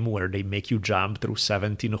rigged game where they make you jump through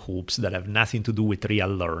 17 hoops that have nothing to do with real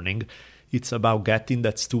learning. It's about getting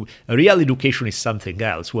that real education is something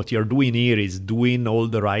else. What you're doing here is doing all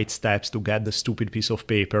the right steps to get the stupid piece of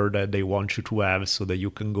paper that they want you to have so that you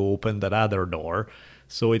can go open that other door.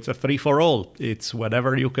 So it's a free-for-all. It's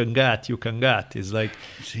whatever you can get, you can get. It's like...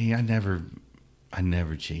 See, I never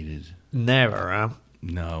cheated. Never, huh?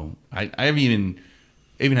 No. I've even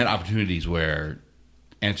had opportunities where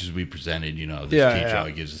answers would be presented, this teacher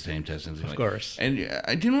always gives the same test. And of course. And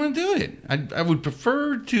I didn't want to do it. I would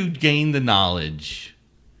prefer to gain the knowledge.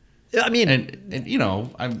 I mean... And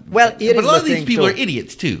but a lot of these people are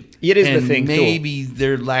idiots, too. It is the thing, maybe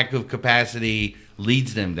their lack of capacity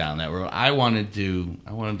leads them down that road. I wanted to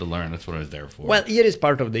learn. That's what I was there for. Well, here is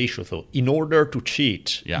part of the issue, though. In order to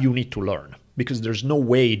cheat, you need to learn. Because there's no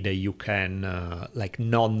way that you can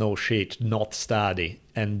not know shit, not study,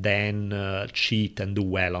 and then cheat and do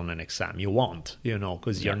well on an exam. You won't,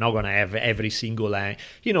 because you're not going to have every single...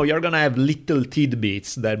 you're going to have little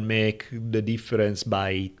tidbits that make the difference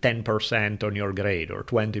by 10% on your grade or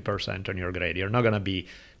 20% on your grade. You're not going to be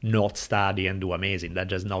not study and do amazing. That's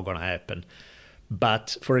just not going to happen.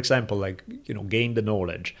 But, for example, gain the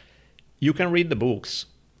knowledge. You can read the books.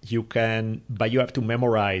 But you have to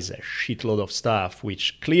memorize a shitload of stuff,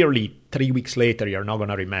 which clearly 3 weeks later you're not going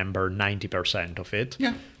to remember 90% of it.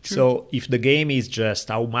 Yeah, true. So if the game is just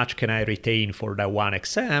how much can I retain for that one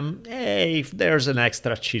exam, if there's an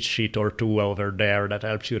extra cheat sheet or two over there that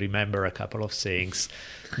helps you remember a couple of things,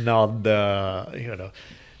 not the,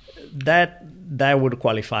 that would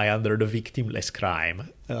qualify under the victimless crime.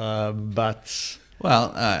 But...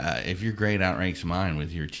 Well, if your grade outranks mine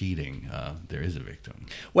with your cheating, there is a victim.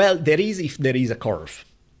 Well, there is if there is a curve.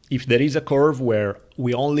 If there is a curve where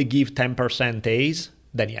we only give 10% A's,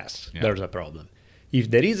 then yes, there's a problem.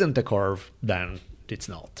 If there isn't a curve, then it's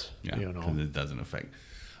not. Yeah, because it doesn't affect.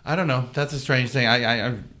 I don't know. That's a strange thing.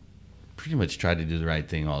 I pretty much try to do the right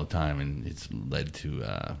thing all the time, and it's led to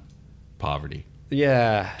poverty.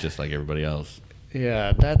 Yeah. Just like everybody else.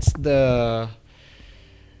 Yeah, that's the...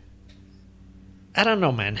 I don't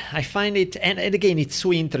know, man. I find it, and again, it's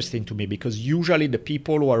so interesting to me because usually the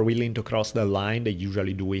people who are willing to cross the line, they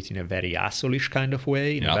usually do it in a very assholeish kind of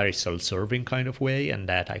way, in a very self-serving kind of way, and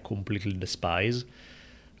that I completely despise.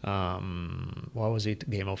 What was it?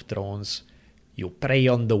 Game of Thrones. you prey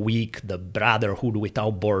on the weak, the brotherhood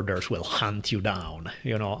without borders will hunt you down.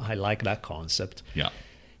 I like that concept. Yeah.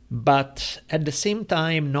 But at the same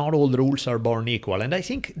time, not all rules are born equal. And I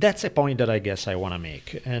think that's a point that I guess I want to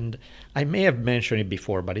make. And I may have mentioned it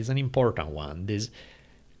before, but it's an important one.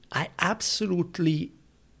 I absolutely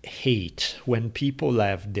hate when people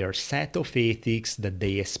have their set of ethics that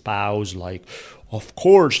they espouse, like, of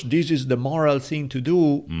course, this is the moral thing to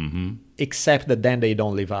do, except that then they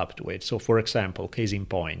don't live up to it. So, for example, case in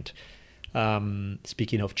point,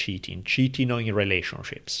 speaking of cheating in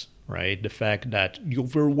relationships, right? The fact that the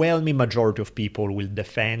overwhelming majority of people will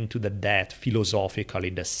defend to the death philosophically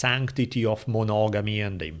the sanctity of monogamy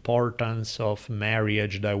and the importance of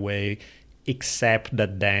marriage that way, except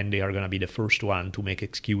that then they are going to be the first one to make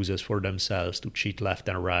excuses for themselves to cheat left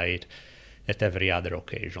and right at every other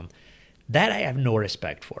occasion. That I have no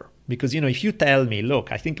respect for. Because, if you tell me,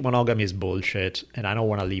 look, I think monogamy is bullshit and I don't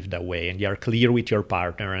want to live that way, and you're clear with your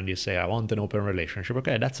partner and you say, I want an open relationship,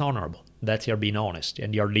 okay, that's honorable. That's you're being honest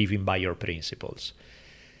and you're living by your principles.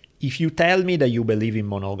 If you tell me that you believe in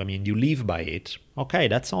monogamy and you live by it, okay,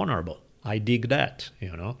 that's honorable. I dig that,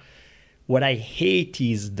 What I hate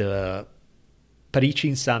is the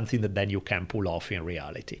preaching something that then you can pull off in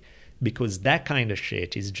reality, because that kind of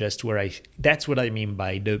shit is just that's what I mean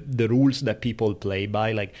by the rules that people play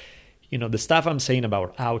by. Like, the stuff I'm saying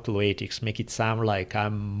about outlaw ethics make it sound like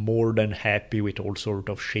I'm more than happy with all sort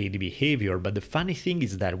of shady behavior. But the funny thing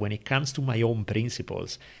is that when it comes to my own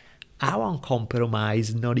principles, I won't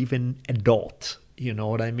compromise not even a dot. You know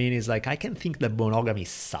what I mean? It's like, I can think that monogamy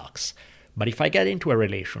sucks. But if I get into a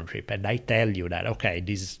relationship and I tell you that, okay,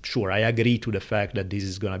 I agree to the fact that this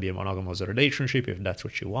is going to be a monogamous relationship, if that's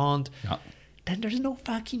what you want, then there's no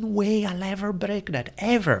fucking way I'll ever break that,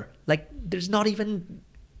 ever. Like, there's not even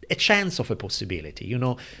a chance of a possibility,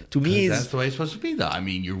 To me, that's the way it's supposed to be, though. I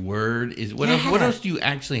mean, your word is... What else do you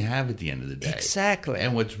actually have at the end of the day? Exactly.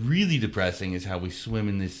 And what's really depressing is how we swim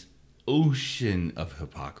in this ocean of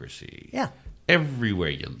hypocrisy. Yeah. Everywhere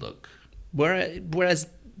you look. Whereas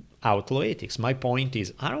outlaw ethics, my point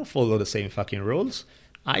is, I don't follow the same fucking rules.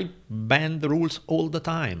 I bend the rules all the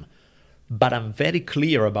time. But I'm very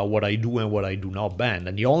clear about what I do and what I do not bend.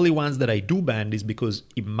 And the only ones that I do bend is because,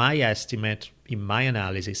 in my estimate, in my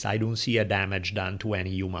analysis, I don't see a damage done to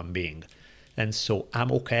any human being. And so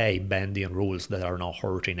I'm okay bending rules that are not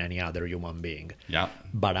hurting any other human being. Yeah.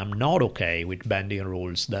 But I'm not okay with bending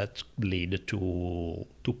rules that lead to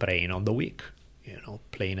preying on the weak.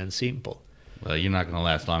 Plain and simple. Well, you're not going to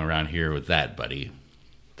last long around here with that, buddy.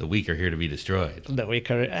 The weak are here to be destroyed. The weak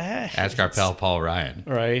are... Ask our pal Paul Ryan.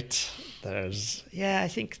 Right. I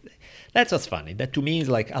think that's what's funny. That to me is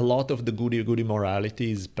like a lot of the goody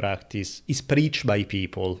morality is preached by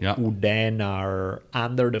people who then are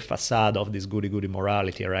under the facade of this goody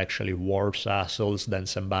morality are actually worse assholes than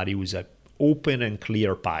somebody who's an open and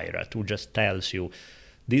clear pirate who just tells you,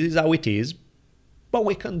 this is how it is, but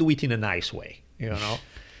we can do it in a nice way,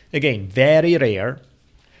 Again, very rare,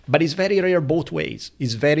 but it's very rare both ways.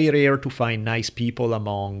 It's very rare to find nice people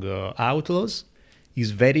among outlaws. It's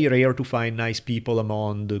very rare to find nice people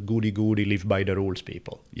among the goody, live by the rules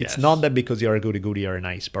people. Yes. It's not that because you're a goody, you're a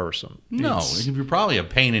nice person. No, you're probably a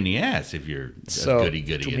pain in the ass if you're a goody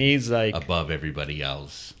to me, it's like, above everybody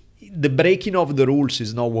else. The breaking of the rules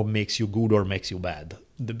is not what makes you good or makes you bad.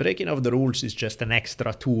 The breaking of the rules is just an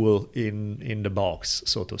extra tool in the box,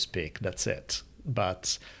 so to speak. That's it.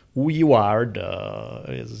 But who you are,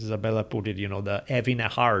 as Isabella put it, the having a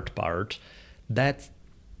heart part, that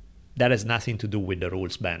has nothing to do with the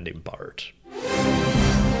rules bending part.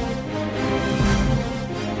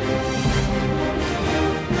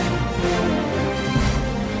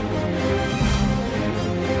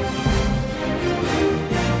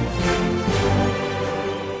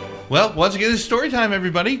 Well, once again, it's story time,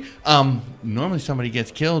 everybody. Normally somebody gets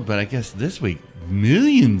killed, but I guess this week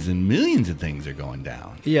millions and millions of things are going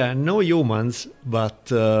down. Yeah, no humans, but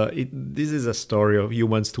this is a story of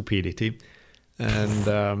human stupidity.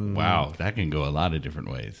 And wow, that can go a lot of different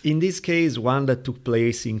ways. In this case, one that took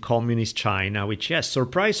place in communist China, which, yes,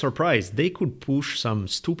 surprise, they could push some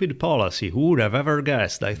stupid policy. Who would have ever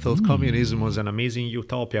guessed? I thought communism was an amazing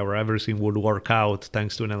utopia where everything would work out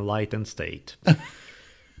thanks to an enlightened state.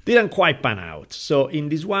 Didn't quite pan out. So in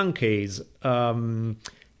this one case,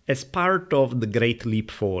 as part of the Great Leap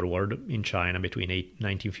Forward in China between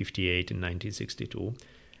 1958 and 1962,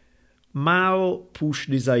 Mao pushed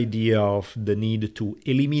this idea of the need to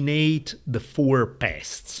eliminate the four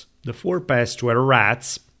pests. The four pests were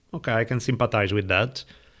rats. Okay, I can sympathize with that.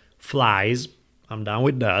 Flies. I'm down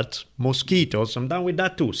with that. Mosquitoes. I'm down with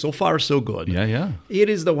that too. So far, so good. Yeah. Here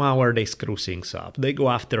is the one where they screw things up. They go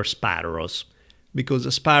after sparrows. because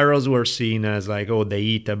the sparrows were seen as like, oh, they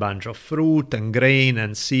eat a bunch of fruit and grain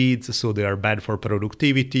and seeds, so they are bad for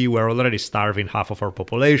productivity. We're already starving half of our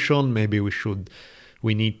population. Maybe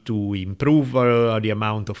we need to improve the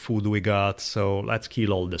amount of food we got, so let's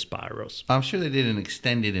kill all the sparrows. I'm sure they did an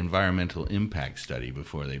extended environmental impact study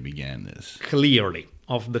before they began this. Clearly,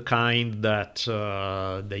 of the kind that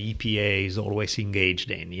the EPA is always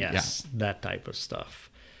engaged in, yes, that type of stuff.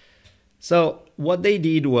 So what they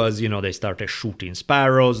did was, they started shooting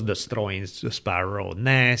sparrows, destroying the sparrow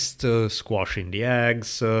nest, squashing the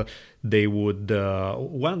eggs. They would...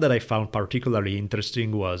 one that I found particularly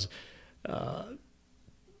interesting was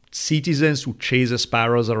citizens who chase the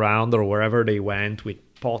sparrows around or wherever they went with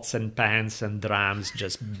pots and pans and drums,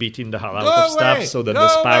 just beating the hell out of stuff so that the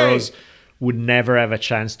sparrows would never have a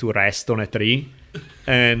chance to rest on a tree.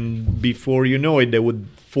 And before you know it, they would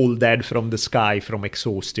fall dead from the sky from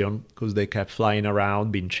exhaustion because they kept flying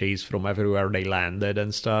around, being chased from everywhere they landed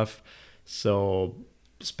and stuff. So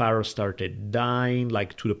sparrows started dying,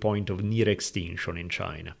 like to the point of near extinction in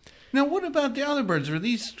China. Now, what about the other birds? Were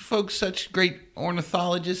these folks such great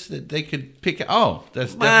ornithologists that they could pick? Oh,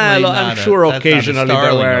 that's definitely not I'm sure occasionally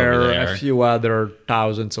there were there. A few other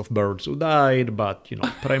thousands of birds who died, but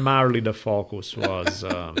primarily the focus was...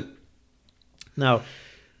 Now,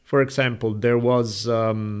 for example, there was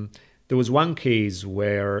one case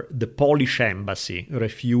where the Polish embassy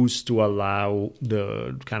refused to allow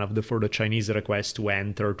for the Chinese request to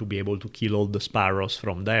enter to be able to kill all the sparrows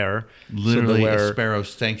from there. Literally a sparrow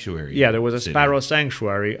sanctuary. Yeah, there was a sparrow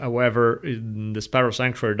sanctuary. However, the sparrow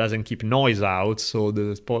sanctuary doesn't keep noise out, so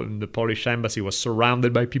the Polish embassy was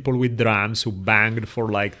surrounded by people with drums who banged for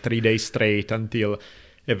like 3 days straight until...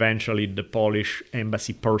 Eventually, the Polish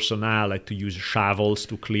embassy personnel had to use shovels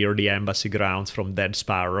to clear the embassy grounds from dead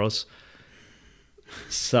sparrows.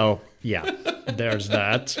 So, yeah, there's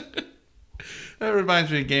that. That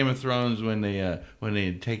reminds me of Game of Thrones when they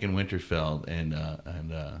had taken Winterfell and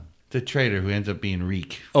the traitor who ends up being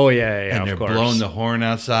Reek. Oh yeah, and of course. They're blowing the horn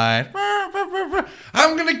outside.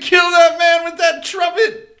 I'm gonna kill that man with that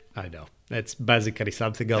trumpet. I know. That's basically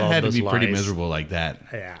something along those lines. It had to be pretty miserable like that.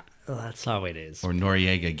 Yeah. That's how it is. Or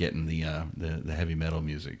Noriega getting the heavy metal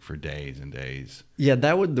music for days and days. Yeah,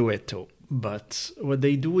 that would do it too. But what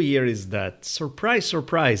they do here is that, surprise,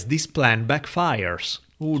 surprise, this plan backfires.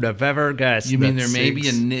 Who would have ever guessed? You mean there may be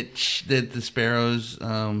a niche that the sparrows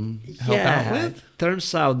help out with?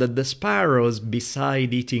 Turns out that the sparrows,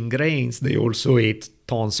 beside eating grains, they also eat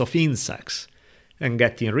tons of insects. And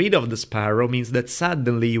getting rid of the sparrow means that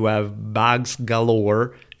suddenly you have bugs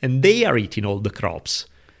galore, and they are eating all the crops.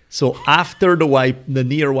 So after the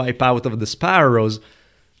near wipeout of the sparrows,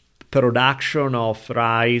 production of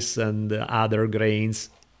rice and other grains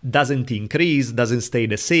doesn't increase, doesn't stay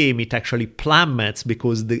the same. It actually plummets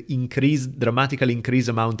because the dramatically increased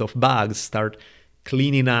amount of bugs start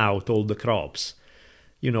cleaning out all the crops.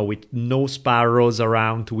 With no sparrows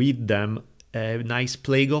around to eat them, a nice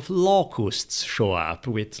plague of locusts show up,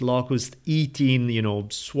 with locusts eating,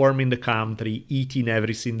 swarming the country, eating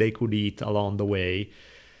everything they could eat along the way.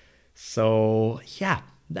 So, yeah,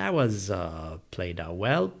 that was played out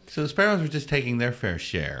well. So the sparrows were just taking their fair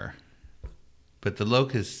share. But the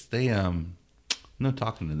locusts, no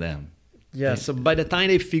talking to them. Yeah, so by the time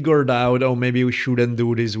they figured out, maybe we shouldn't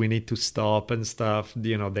do this, we need to stop and stuff,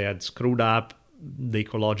 they had screwed up the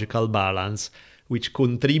ecological balance, which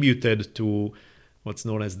contributed to what's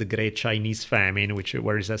known as the Great Chinese Famine,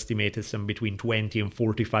 where it's estimated some between 20 and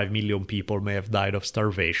 45 million people may have died of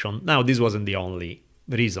starvation. Now, this wasn't the only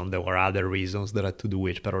reason. There were other reasons that had to do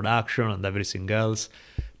with production and everything else.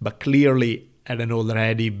 But clearly, at an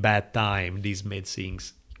already bad time, this made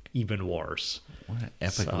things even worse. What an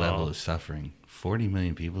epic level of suffering. 40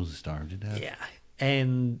 million people starved to death. Yeah.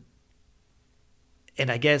 And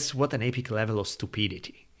I guess what an epic level of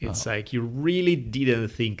stupidity. It's like you really didn't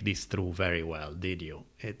think this through very well, did you?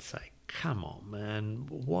 It's like, come on, man.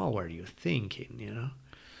 What were you thinking,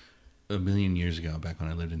 A million years ago, back when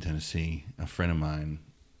I lived in Tennessee, a friend of mine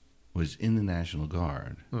was in the National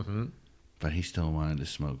Guard, but he still wanted to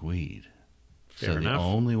smoke weed. Fair enough. The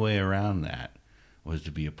only way around that was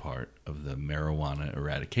to be a part of the marijuana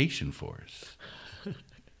eradication force.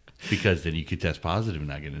 Because then you could test positive and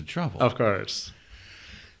not get into trouble. Of course.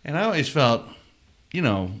 And I always felt,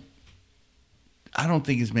 I don't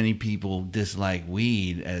think as many people dislike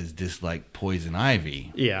weed as dislike poison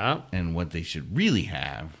ivy. Yeah. And what they should really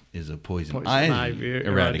have is a poison ivy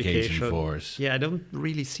eradication force. Yeah, I don't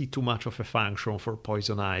really see too much of a function for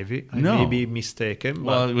poison ivy. I may be mistaken.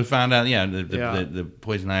 Well, we found out, the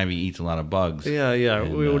poison ivy eats a lot of bugs. Yeah,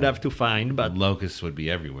 and, we would have to find. But locusts would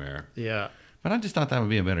be everywhere. Yeah. But I just thought that would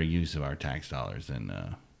be a better use of our tax dollars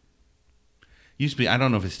than used to be. I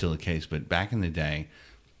don't know if it's still the case, but back in the day,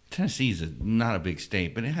 Tennessee is not a big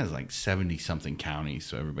state, but it has like 70-something counties,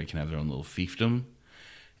 so everybody can have their own little fiefdom.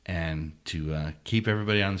 And to keep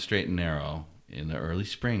everybody on the straight and narrow, in the early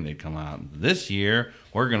spring, they'd come out. This year,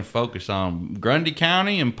 we're going to focus on Grundy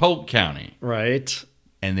County and Polk County. Right.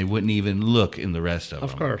 And they wouldn't even look in the rest of them.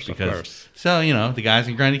 Of course. So, the guys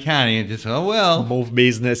in Grundy County just, move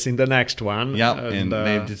business in the next one. Yep, and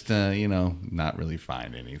they just, not really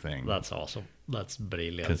find anything. That's awesome. That's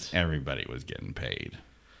brilliant. Because everybody was getting paid.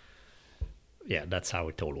 Yeah, that's how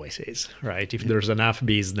it always is, right? If there's enough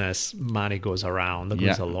business, money goes around. It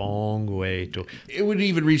goes a long way to... It would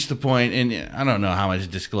even reach the point, and I don't know how much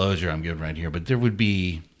disclosure I'm giving right here, but there would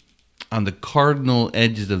be, on the cardinal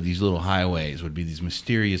edges of these little highways, would be these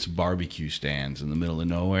mysterious barbecue stands in the middle of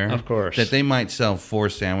nowhere. Of course. That they might sell 4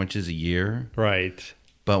 sandwiches a year. Right.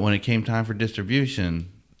 But when it came time for distribution...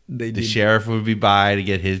 The sheriff would be by to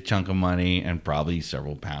get his chunk of money and probably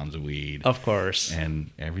several pounds of weed. Of course.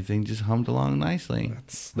 And everything just hummed along nicely.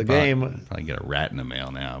 That's the game. Probably get a rat in the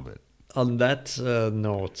mail now. But on that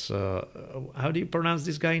note, how do you pronounce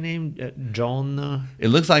this guy named? John? It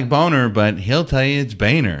looks like Boner, but he'll tell you it's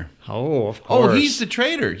Boehner. Oh, of course. Oh, he's the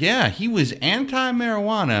traitor. Yeah, he was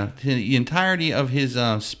anti-marijuana to the entirety of his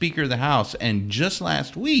Speaker of the House. And just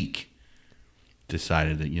last week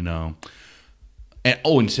decided that,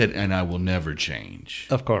 And said, and I will never change.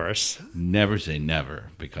 Of course. Never say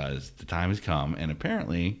never, because the time has come. And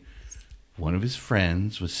apparently, one of his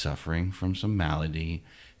friends was suffering from some malady,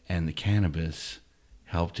 and the cannabis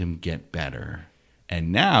helped him get better.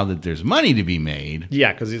 And now that there's money to be made...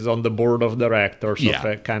 Yeah, because he's on the board of directors of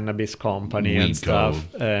a cannabis company and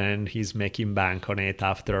stuff. And he's making bank on it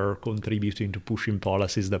after contributing to pushing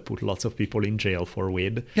policies that put lots of people in jail for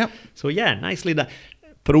weed. Yep. So yeah, nicely done.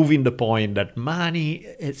 Proving the point that money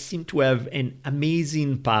seemed to have an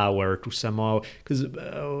amazing power to somehow, because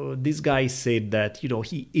this guy said that,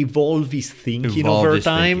 he evolved his thinking over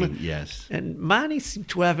time. Yes. And money seemed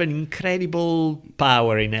to have an incredible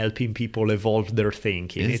power in helping people evolve their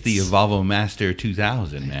thinking. It's the Evolvo Master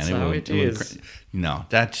 2000, man. That's how it is. No,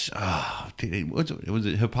 that's, was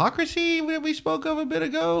it hypocrisy that we spoke of a bit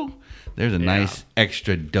ago? There's a nice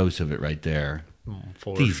extra dose of it right there.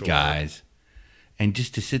 These guys. And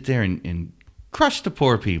just to sit there and crush the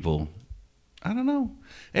poor people, I don't know.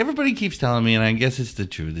 Everybody keeps telling me, and I guess it's the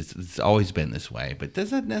truth, it's always been this way. But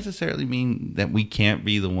does that necessarily mean that we can't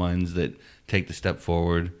be the ones that take the step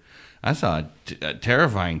forward? I saw a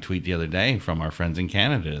terrifying tweet the other day from our friends in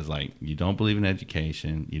Canada. It's like, you don't believe in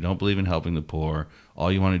education. You don't believe in helping the poor.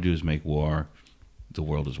 All you want to do is make war. The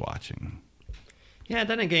world is watching. Yeah,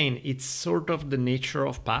 then again, it's sort of the nature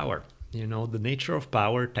of power. The nature of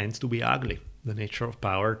power tends to be ugly. The nature of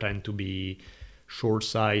power tend to be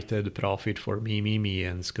short-sighted, profit for me,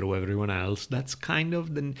 and screw everyone else. That's kind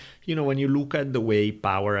of the, when you look at the way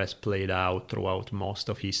power has played out throughout most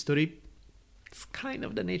of history, it's kind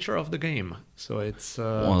of the nature of the game. So it's...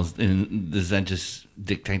 does that just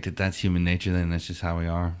dictate that that's human nature then? That's just how we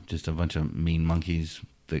are? Just a bunch of mean monkeys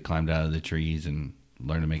that climbed out of the trees and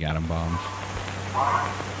learned to make atom bombs?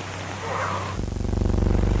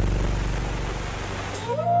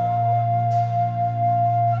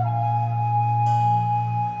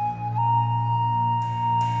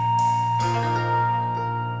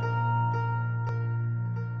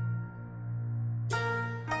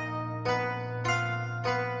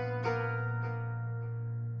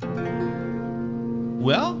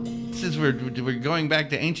 Well, since we're going back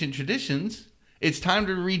to ancient traditions, it's time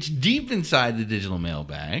to reach deep inside the digital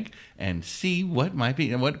mailbag and see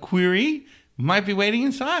what query might be waiting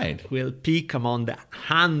inside. We'll pick among the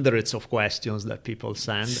hundreds of questions that people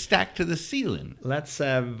send. Stacked to the ceiling. Let's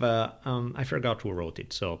have... I forgot who wrote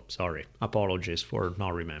it, so sorry. Apologies for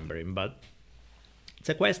not remembering. But it's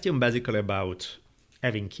a question basically about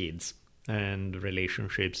having kids and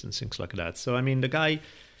relationships and things like that. So, the guy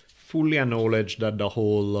fully acknowledged that the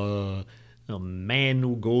whole men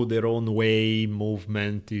who go their own way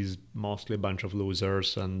movement is mostly a bunch of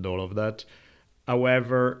losers and all of that.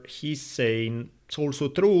 However, he's saying it's also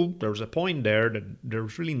true, there's a point there that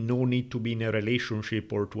there's really no need to be in a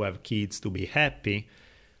relationship or to have kids to be happy.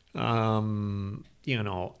 How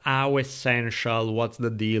essential, what's the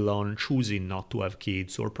deal on choosing not to have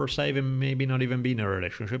kids or per se maybe not even be in a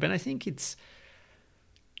relationship? And I think it's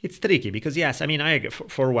tricky because, yes,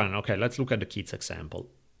 for one, okay, let's look at the kids example.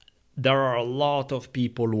 There are a lot of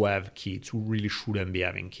people who have kids who really shouldn't be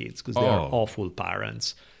having kids because they are awful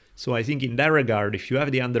parents. So I think in that regard, if you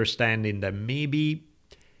have the understanding that maybe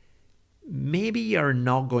maybe you're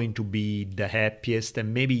not going to be the happiest,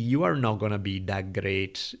 and maybe you are not going to be that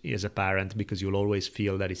great as a parent because you'll always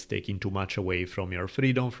feel that it's taking too much away from your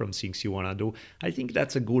freedom, from things you want to do. I think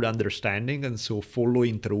that's a good understanding, and so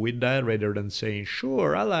following through with that rather than saying,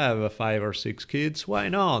 sure, I'll have 5 or 6 kids, why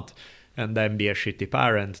not? And then be a shitty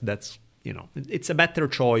parent. That's, it's a better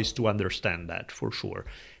choice to understand that for sure.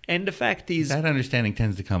 And the fact is... That understanding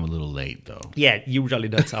tends to come a little late, though. Yeah, usually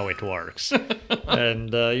that's how it works.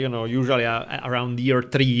 And, usually around year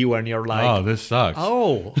 3 when you're like... Oh, this sucks.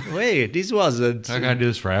 Oh, wait, this wasn't... I gotta do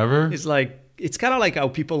this forever? It's like... It's kind of like how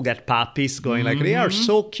people get puppies going like, they are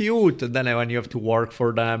so cute. And then when you have to work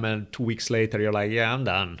for them and 2 weeks later, you're like, yeah, I'm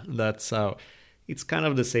done. That's how... It's kind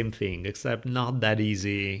of the same thing, except not that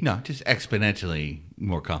easy. No, just exponentially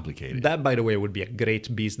more complicated. That, by the way, would be a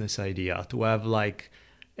great business idea, to have like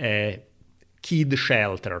a kid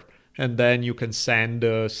shelter. And then you can send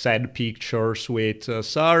sad pictures with,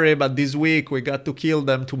 sorry, but this week we got to kill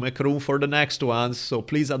them to make room for the next ones. So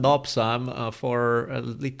please adopt some for a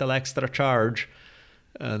little extra charge.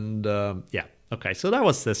 And yeah. Okay, so that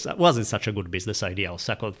wasn't such a good business idea, or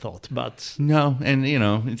second thought, but... No, and,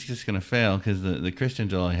 it's just going to fail because the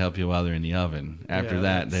Christians will only help you while they're in the oven. After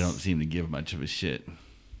that, they don't seem to give much of a shit.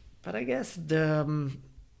 But I guess I'm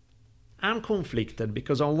conflicted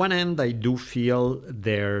because on one end, I do feel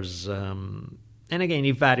there's... and again,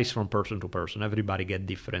 it varies from person to person. Everybody gets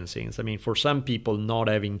different things. I mean, for some people, not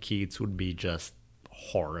having kids would be just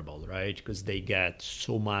horrible, right? Because they get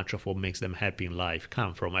so much of what makes them happy in life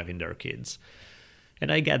come from having their kids.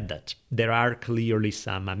 And I get that. There are clearly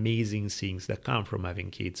some amazing things that come from having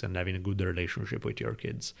kids and having a good relationship with your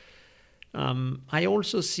kids. I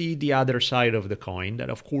also see the other side of the coin, that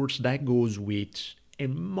of course that goes with a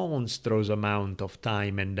monstrous amount of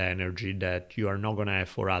time and energy that you are not going to have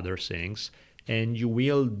for other things. And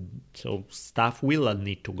so stuff will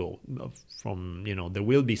need to go from, there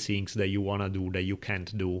will be things that you want to do that you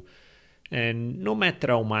can't do. And no matter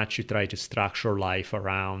how much you try to structure life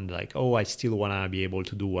around, like, oh, I still want to be able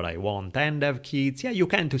to do what I want and have kids. Yeah, you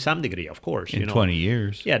can to some degree, of course. In 20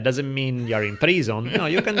 years. Yeah, it doesn't mean you're in prison. No,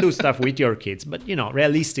 you can do stuff with your kids. But,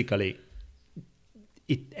 realistically,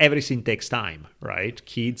 everything takes time, right?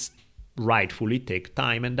 Kids rightfully take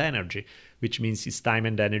time and energy, which means it's time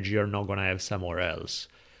and energy you're not going to have somewhere else.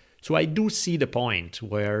 So I do see the point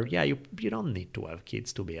where, yeah, you don't need to have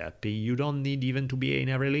kids to be happy. You don't need even to be in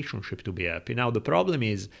a relationship to be happy. Now, the problem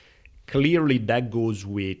is, clearly that goes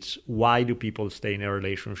with why do people stay in a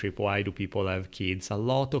relationship? Why do people have kids? A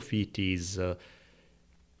lot of it is,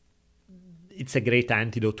 it's a great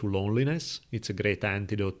antidote to loneliness. It's a great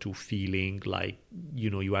antidote to feeling like,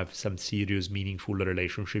 you have some serious, meaningful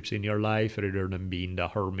relationships in your life rather than being the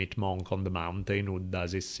hermit monk on the mountain who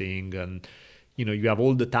does his thing and... you have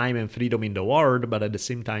all the time and freedom in the world, but at the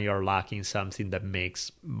same time, you're lacking something that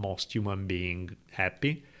makes most human beings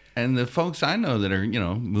happy. And the folks I know that are,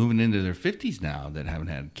 moving into their 50s now that haven't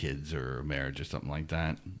had kids or a marriage or something like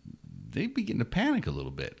that, they'd be getting to panic a little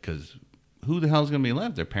bit because who the hell's going to be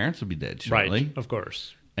left? Their parents will be dead shortly. Right, of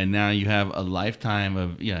course. And now you have a lifetime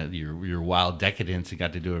of your wild decadence and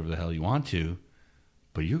got to do whatever the hell you want to,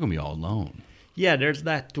 but you're going to be all alone. Yeah, there's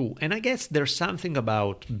that too. And I guess there's something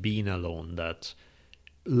about being alone that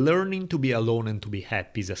learning to be alone and to be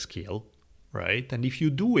happy is a skill, right? And if you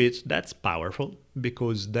do it, that's powerful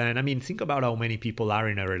because then, think about how many people are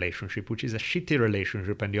in a relationship, which is a shitty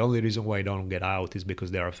relationship. And the only reason why they don't get out is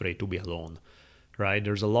because they're afraid to be alone, right?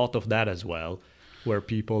 There's a lot of that as well, where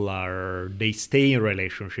people they stay in a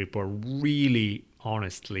relationship or really,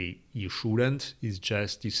 honestly, you shouldn't. It's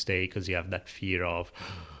just you stay because you have that fear of...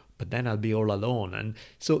 but then I'll be all alone. And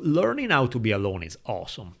so learning how to be alone is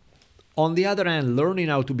awesome. On the other hand, learning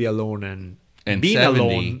how to be alone and being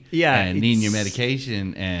alone, and needing your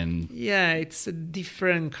medication and... Yeah, it's a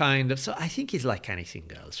different kind of... So I think it's like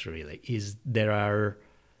anything else, really. There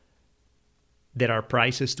are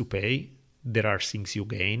prices to pay, there are things you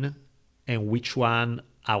gain, and which one,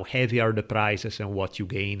 how heavy are the prices and what you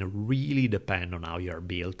gain really depend on how you're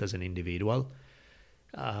built as an individual.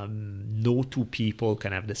 No two people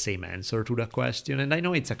can have the same answer to that question. And I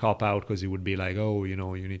know it's a cop-out because it would be like, oh, you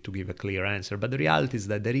need to give a clear answer. But the reality is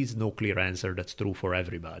that there is no clear answer that's true for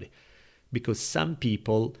everybody. Because some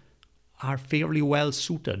people are fairly well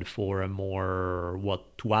suited for a more,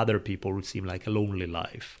 what to other people would seem like a lonely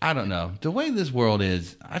life. I don't know. The way this world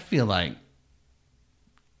is, I feel like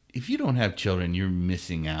if you don't have children, you're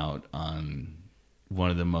missing out on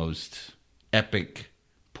one of the most epic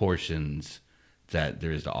portions that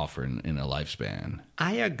there is to offer in a lifespan.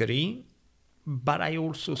 I agree, but I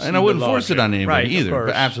also see and I wouldn't force it on anybody right, either.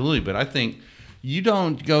 But absolutely. But I think You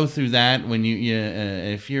don't go through that when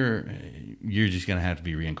if you're just gonna have to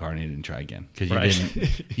be reincarnated and try again because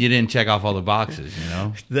you didn't check off all the boxes, you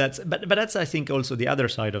know. But that's I think also the other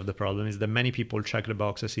side of the problem is that many people check the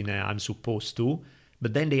boxes in I'm supposed to,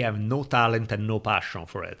 but then they have no talent and no passion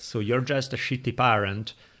for it. So you're just a shitty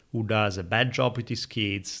parent who does a bad job with his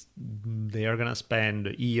kids. They are gonna spend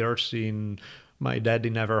years in my daddy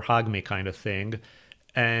never hugged me kind of thing,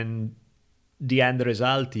 and the end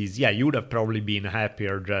result is, you would have probably been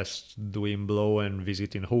happier just doing blow and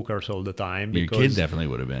visiting hookers all the time. Your kid definitely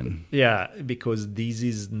would have been. Yeah, because this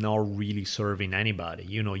is not really serving anybody.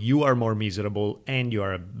 You know, you are more miserable and you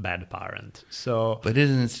are a bad parent. So, but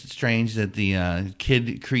isn't it strange that the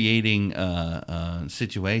kid creating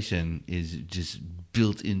situation is just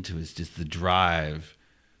built into us? Just the drive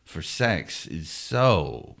for sex is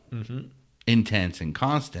so intense and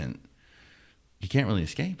constant. You can't really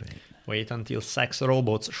escape it. Wait until sex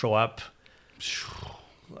robots show up.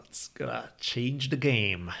 Let's change the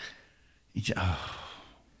game. Oh,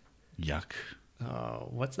 yuck.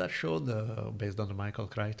 What's that show based on the Michael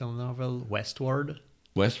Crichton novel? Westworld?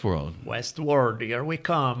 Westworld, here we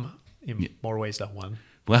come. In more ways than one.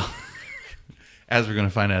 Well, as we're going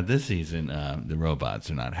to find out this season, the robots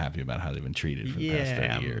are not happy about how they've been treated for the past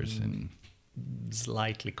 30 years. And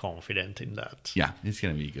slightly confident in that. Yeah, it's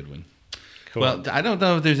going to be a good one. Cool. Well, I don't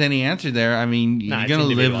know if there's any answer there. I mean, you're going to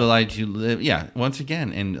live the life you live. Yeah, once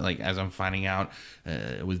again. And like as I'm finding out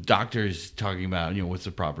with doctors talking about, what's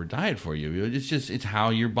the proper diet for you? It's how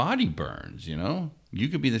your body burns, You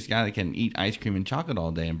could be this guy that can eat ice cream and chocolate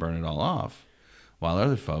all day and burn it all off, while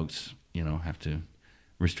other folks, have to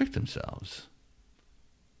restrict themselves.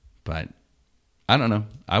 But I don't know.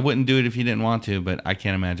 I wouldn't do it if you didn't want to, but I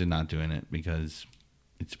can't imagine not doing it because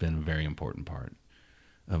it's been a very important part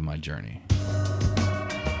of my journey.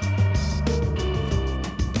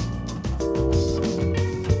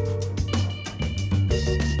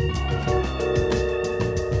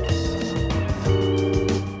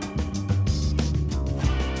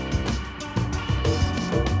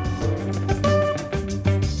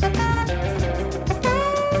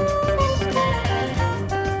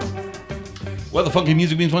 Well, the funky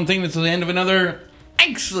music means one thing. That's the end of another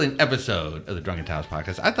excellent episode of the Drunken Taoist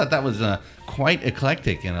Podcast. I thought that was quite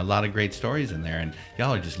eclectic and a lot of great stories in there, and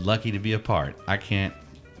y'all are just lucky to be a part. I can't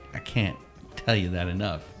tell you that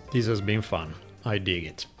enough. This has been fun. I dig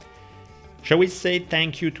it. Shall we say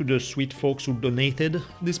thank you to the sweet folks who donated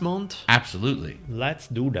this month? Absolutely. Let's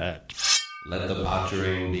do that. Let the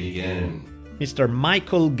pottering begin. Mr.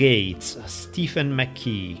 Michael Gates, Stephen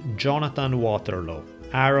McKee, Jonathan Waterloo,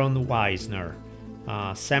 Aaron Weisner,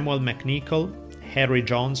 Samuel McNichol, Harry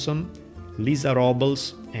Johnson, Lisa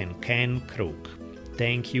Robles, and Ken Crook.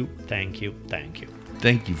 Thank you, thank you, thank you.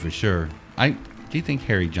 Thank you for sure. Do you think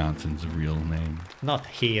Harry Johnson's a real name? Not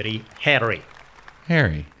Harry, Harry.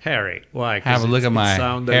 Harry. Why? Have a look at my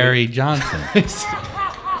Harry Johnson.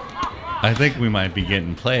 I think we might be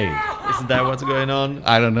getting played. Is that what's going on?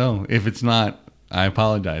 I don't know. If it's not, I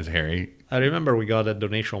apologize, Harry. I remember we got a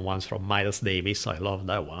donation once from Miles Davis. I love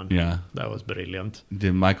that one. Yeah. That was brilliant.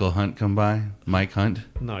 Did Michael Hunt come by? Mike Hunt?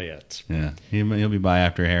 Not yet. Yeah. He'll be by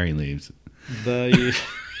after Harry leaves.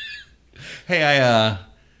 Hey,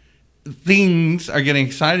 things are getting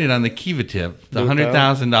excited on the Kiva tip. The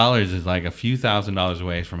 $100,000 is like a few $1,000s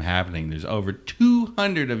away from happening. There's over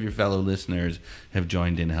 200 of your fellow listeners have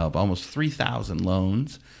joined in to help. Almost 3,000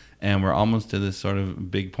 loans. And we're almost to this sort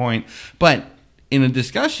of big point. But in a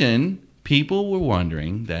discussion, people were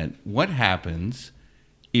wondering that what happens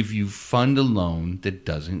if you fund a loan that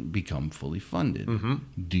doesn't become fully funded? Mm-hmm.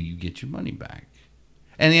 Do you get your money back?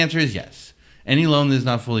 And the answer is yes. Any loan that's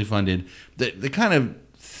not fully funded, the kind of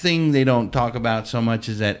thing they don't talk about so much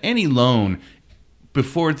is that any loan,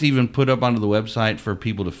 before it's even put up onto the website for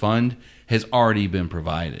people to fund, has already been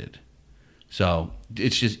provided. So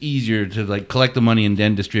it's just easier to collect the money and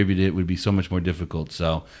then distribute it. It would be so much more difficult.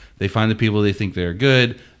 So they find the people they think they're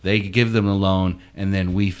good, they give them a loan, and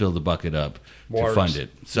then we fill the bucket up to fund it.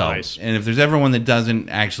 So, nice. And if there's ever one that doesn't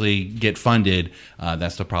actually get funded,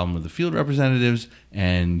 that's the problem with the field representatives,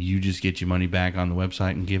 and you just get your money back on the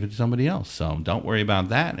website and give it to somebody else. So don't worry about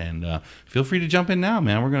that, and feel free to jump in now,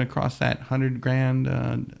 man. We're going to cross that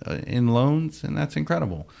 $100,000 in loans, and that's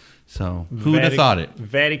incredible. So who would have thought it?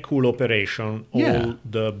 Very cool operation. All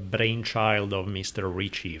the brainchild of Mr.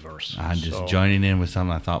 Rich Evers. I'm just joining in with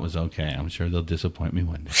something I thought was okay. I'm sure they'll disappoint me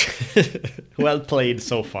one day. Well played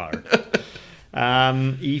so far.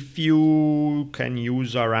 If you can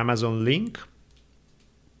use our Amazon link,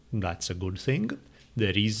 that's a good thing.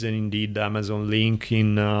 There is indeed Amazon link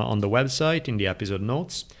on the website in the episode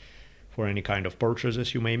notes for any kind of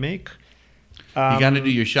purchases you may make. You got to do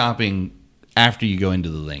your shopping after you go into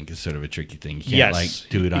the link. It's sort of a tricky thing. You can't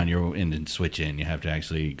do it on your end and switch in. You have to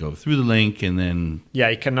actually go through the link and then... Yeah,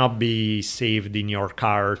 it cannot be saved in your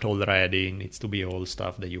cart already. It needs to be all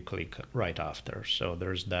stuff that you click right after. So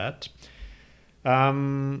there's that.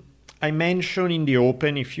 I mentioned in the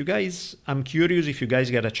open, I'm curious if you guys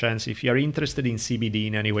get a chance, if you're interested in CBD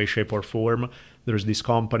in any way, shape, or form, there's this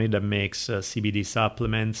company that makes CBD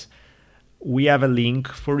supplements. We have a link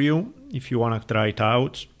for you if you want to try it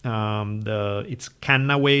out. It's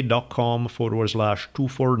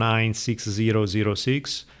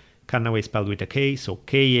kannaway.com/2496006. Kannaway spelled with a K, so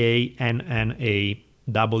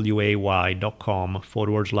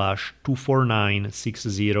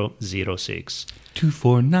KANNAWY.com/2496006.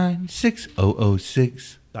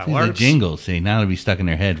 2496006. That See, works. the jingle. See, now it'll be stuck in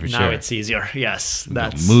their head for sure. Now it's easier. Yes,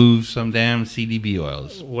 that's move some damn CDB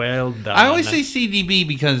oils. well done. I always say CDB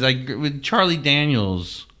because with Charlie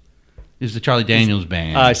Daniels is the Charlie Daniels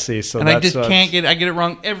band. I see. So and that's I just can't get. I get it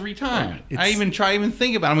wrong every time. It's- I even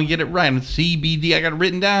think about it. I'm gonna get it right. And CBD. I got it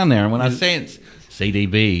written down there. And when I say it's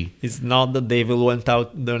CDB, It's not the devil went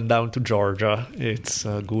down to Georgia. It's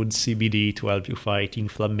a good CBD to help you fight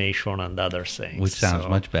inflammation and other things. which sounds So-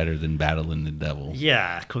 much better than battling the devil.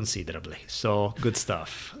 Yeah, considerably. So good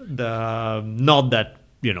stuff. Not that,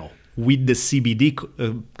 with the CBD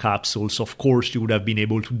capsules, of course, you would have been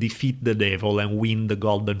able to defeat the devil and win the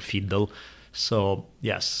golden fiddle. So,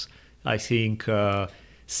 yes, I think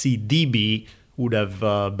CDB would have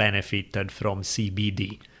benefited from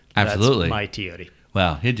CBD. Absolutely. That's my theory.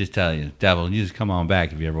 Well, he'll just tell you, devil, you just come on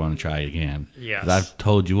back if you ever want to try it again. Yes. 'Cause I've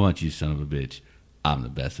told you once, you son of a bitch, I'm the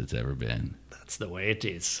best it's ever been. That's the way it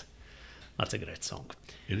is. That's a great song.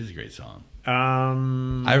 It is a great song.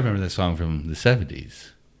 Um, I remember that song from the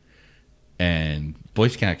 70s. And Boy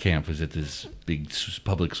Scout camp was at this big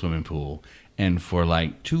public swimming pool. And for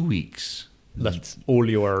like 2 weeks... That's all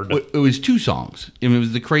you heard. It was 2 songs. I mean, it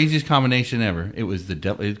was the craziest combination ever. It was the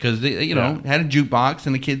devil... Because they, had a jukebox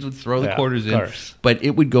and the kids would throw the quarters in. Course. But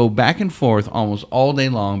it would go back and forth almost all day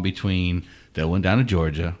long between That Went Down to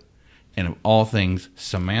Georgia and, of all things,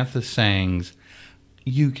 Samantha Sang's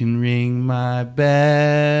You Can Ring My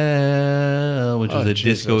Bell, which was a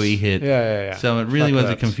Jesus. disco-y hit. Yeah. So it really Fuck was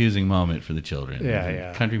a that. confusing moment for the children. Yeah, It was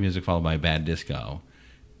yeah. Country music followed by bad disco.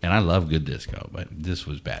 And I love good disco, but this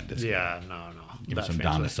was bad disco. Yeah, no. Give me some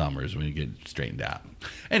definitely. Donna Summers when you get straightened out.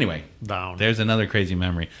 Anyway, Down. there's another crazy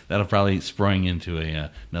memory. That'll probably spring into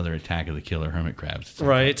another attack of the killer hermit crabs.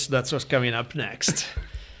 Right, that's what's coming up next.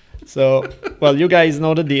 So, well, you guys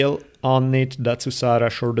know the deal. On it, Datsusara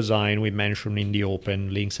Shore Design we mentioned in the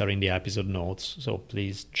open. Links are in the episode notes, so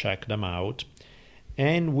please check them out.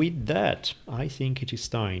 And with that, I think it is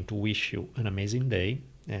time to wish you an amazing day.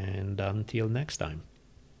 And until next time.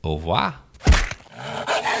 Au revoir.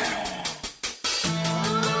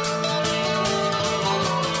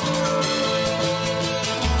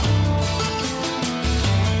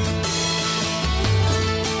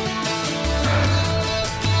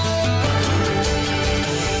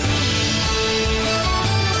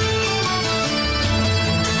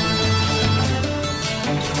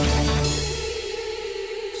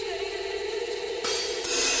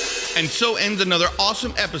 And so ends another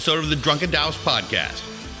awesome episode of the Drunken Taoist podcast.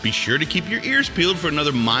 Be sure to keep your ears peeled for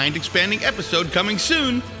another mind-expanding episode coming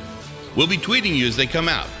soon. We'll be tweeting you as they come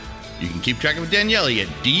out. You can keep track of Daniele at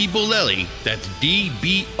dbolelli, that's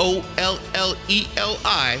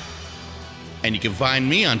DBOLLELI. And you can find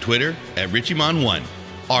me on Twitter at Richimon1,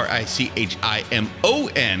 RICHIMON,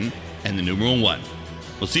 and the numeral 1.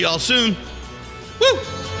 We'll see y'all soon. Woo!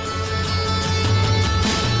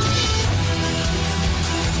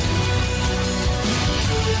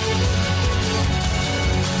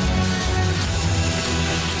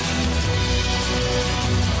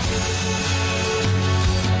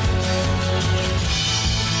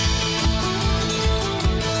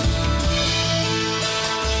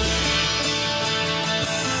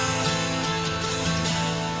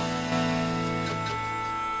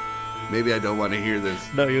 Maybe I don't want to hear this.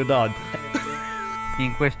 No, you don't.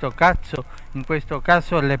 In questo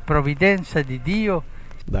caso le provvidenze di Dio.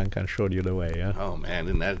 Duncan showed you the way, yeah? Oh man,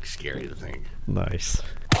 isn't that scary to think? Nice.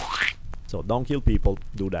 So don't kill people,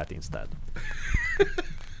 do that instead.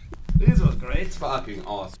 This was great. It's fucking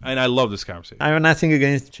awesome. And I love this conversation. I have nothing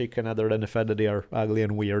against chicken other than the fact that they are ugly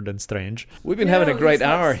and weird and strange. We've been having a great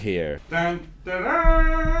hour here. I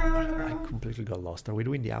completely got lost. Are we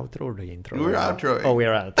doing the outro or the intro? We're outroing. Oh,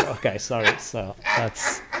 we're outro. Okay, sorry. So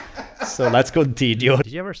that's So let's continue. Did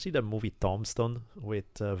you ever see the movie Tombstone with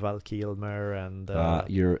Val Kilmer and...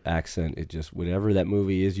 Your accent, it just, whatever that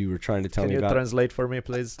movie is you were trying to tell me about. Can you translate for me,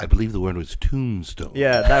 please? I believe the word was tombstone.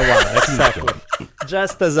 Yeah, that one, exactly.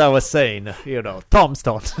 Just as I was saying,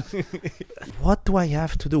 Tombstone. What do I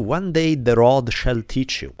have to do? One day the rod shall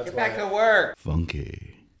teach you. Get back to work. Funky.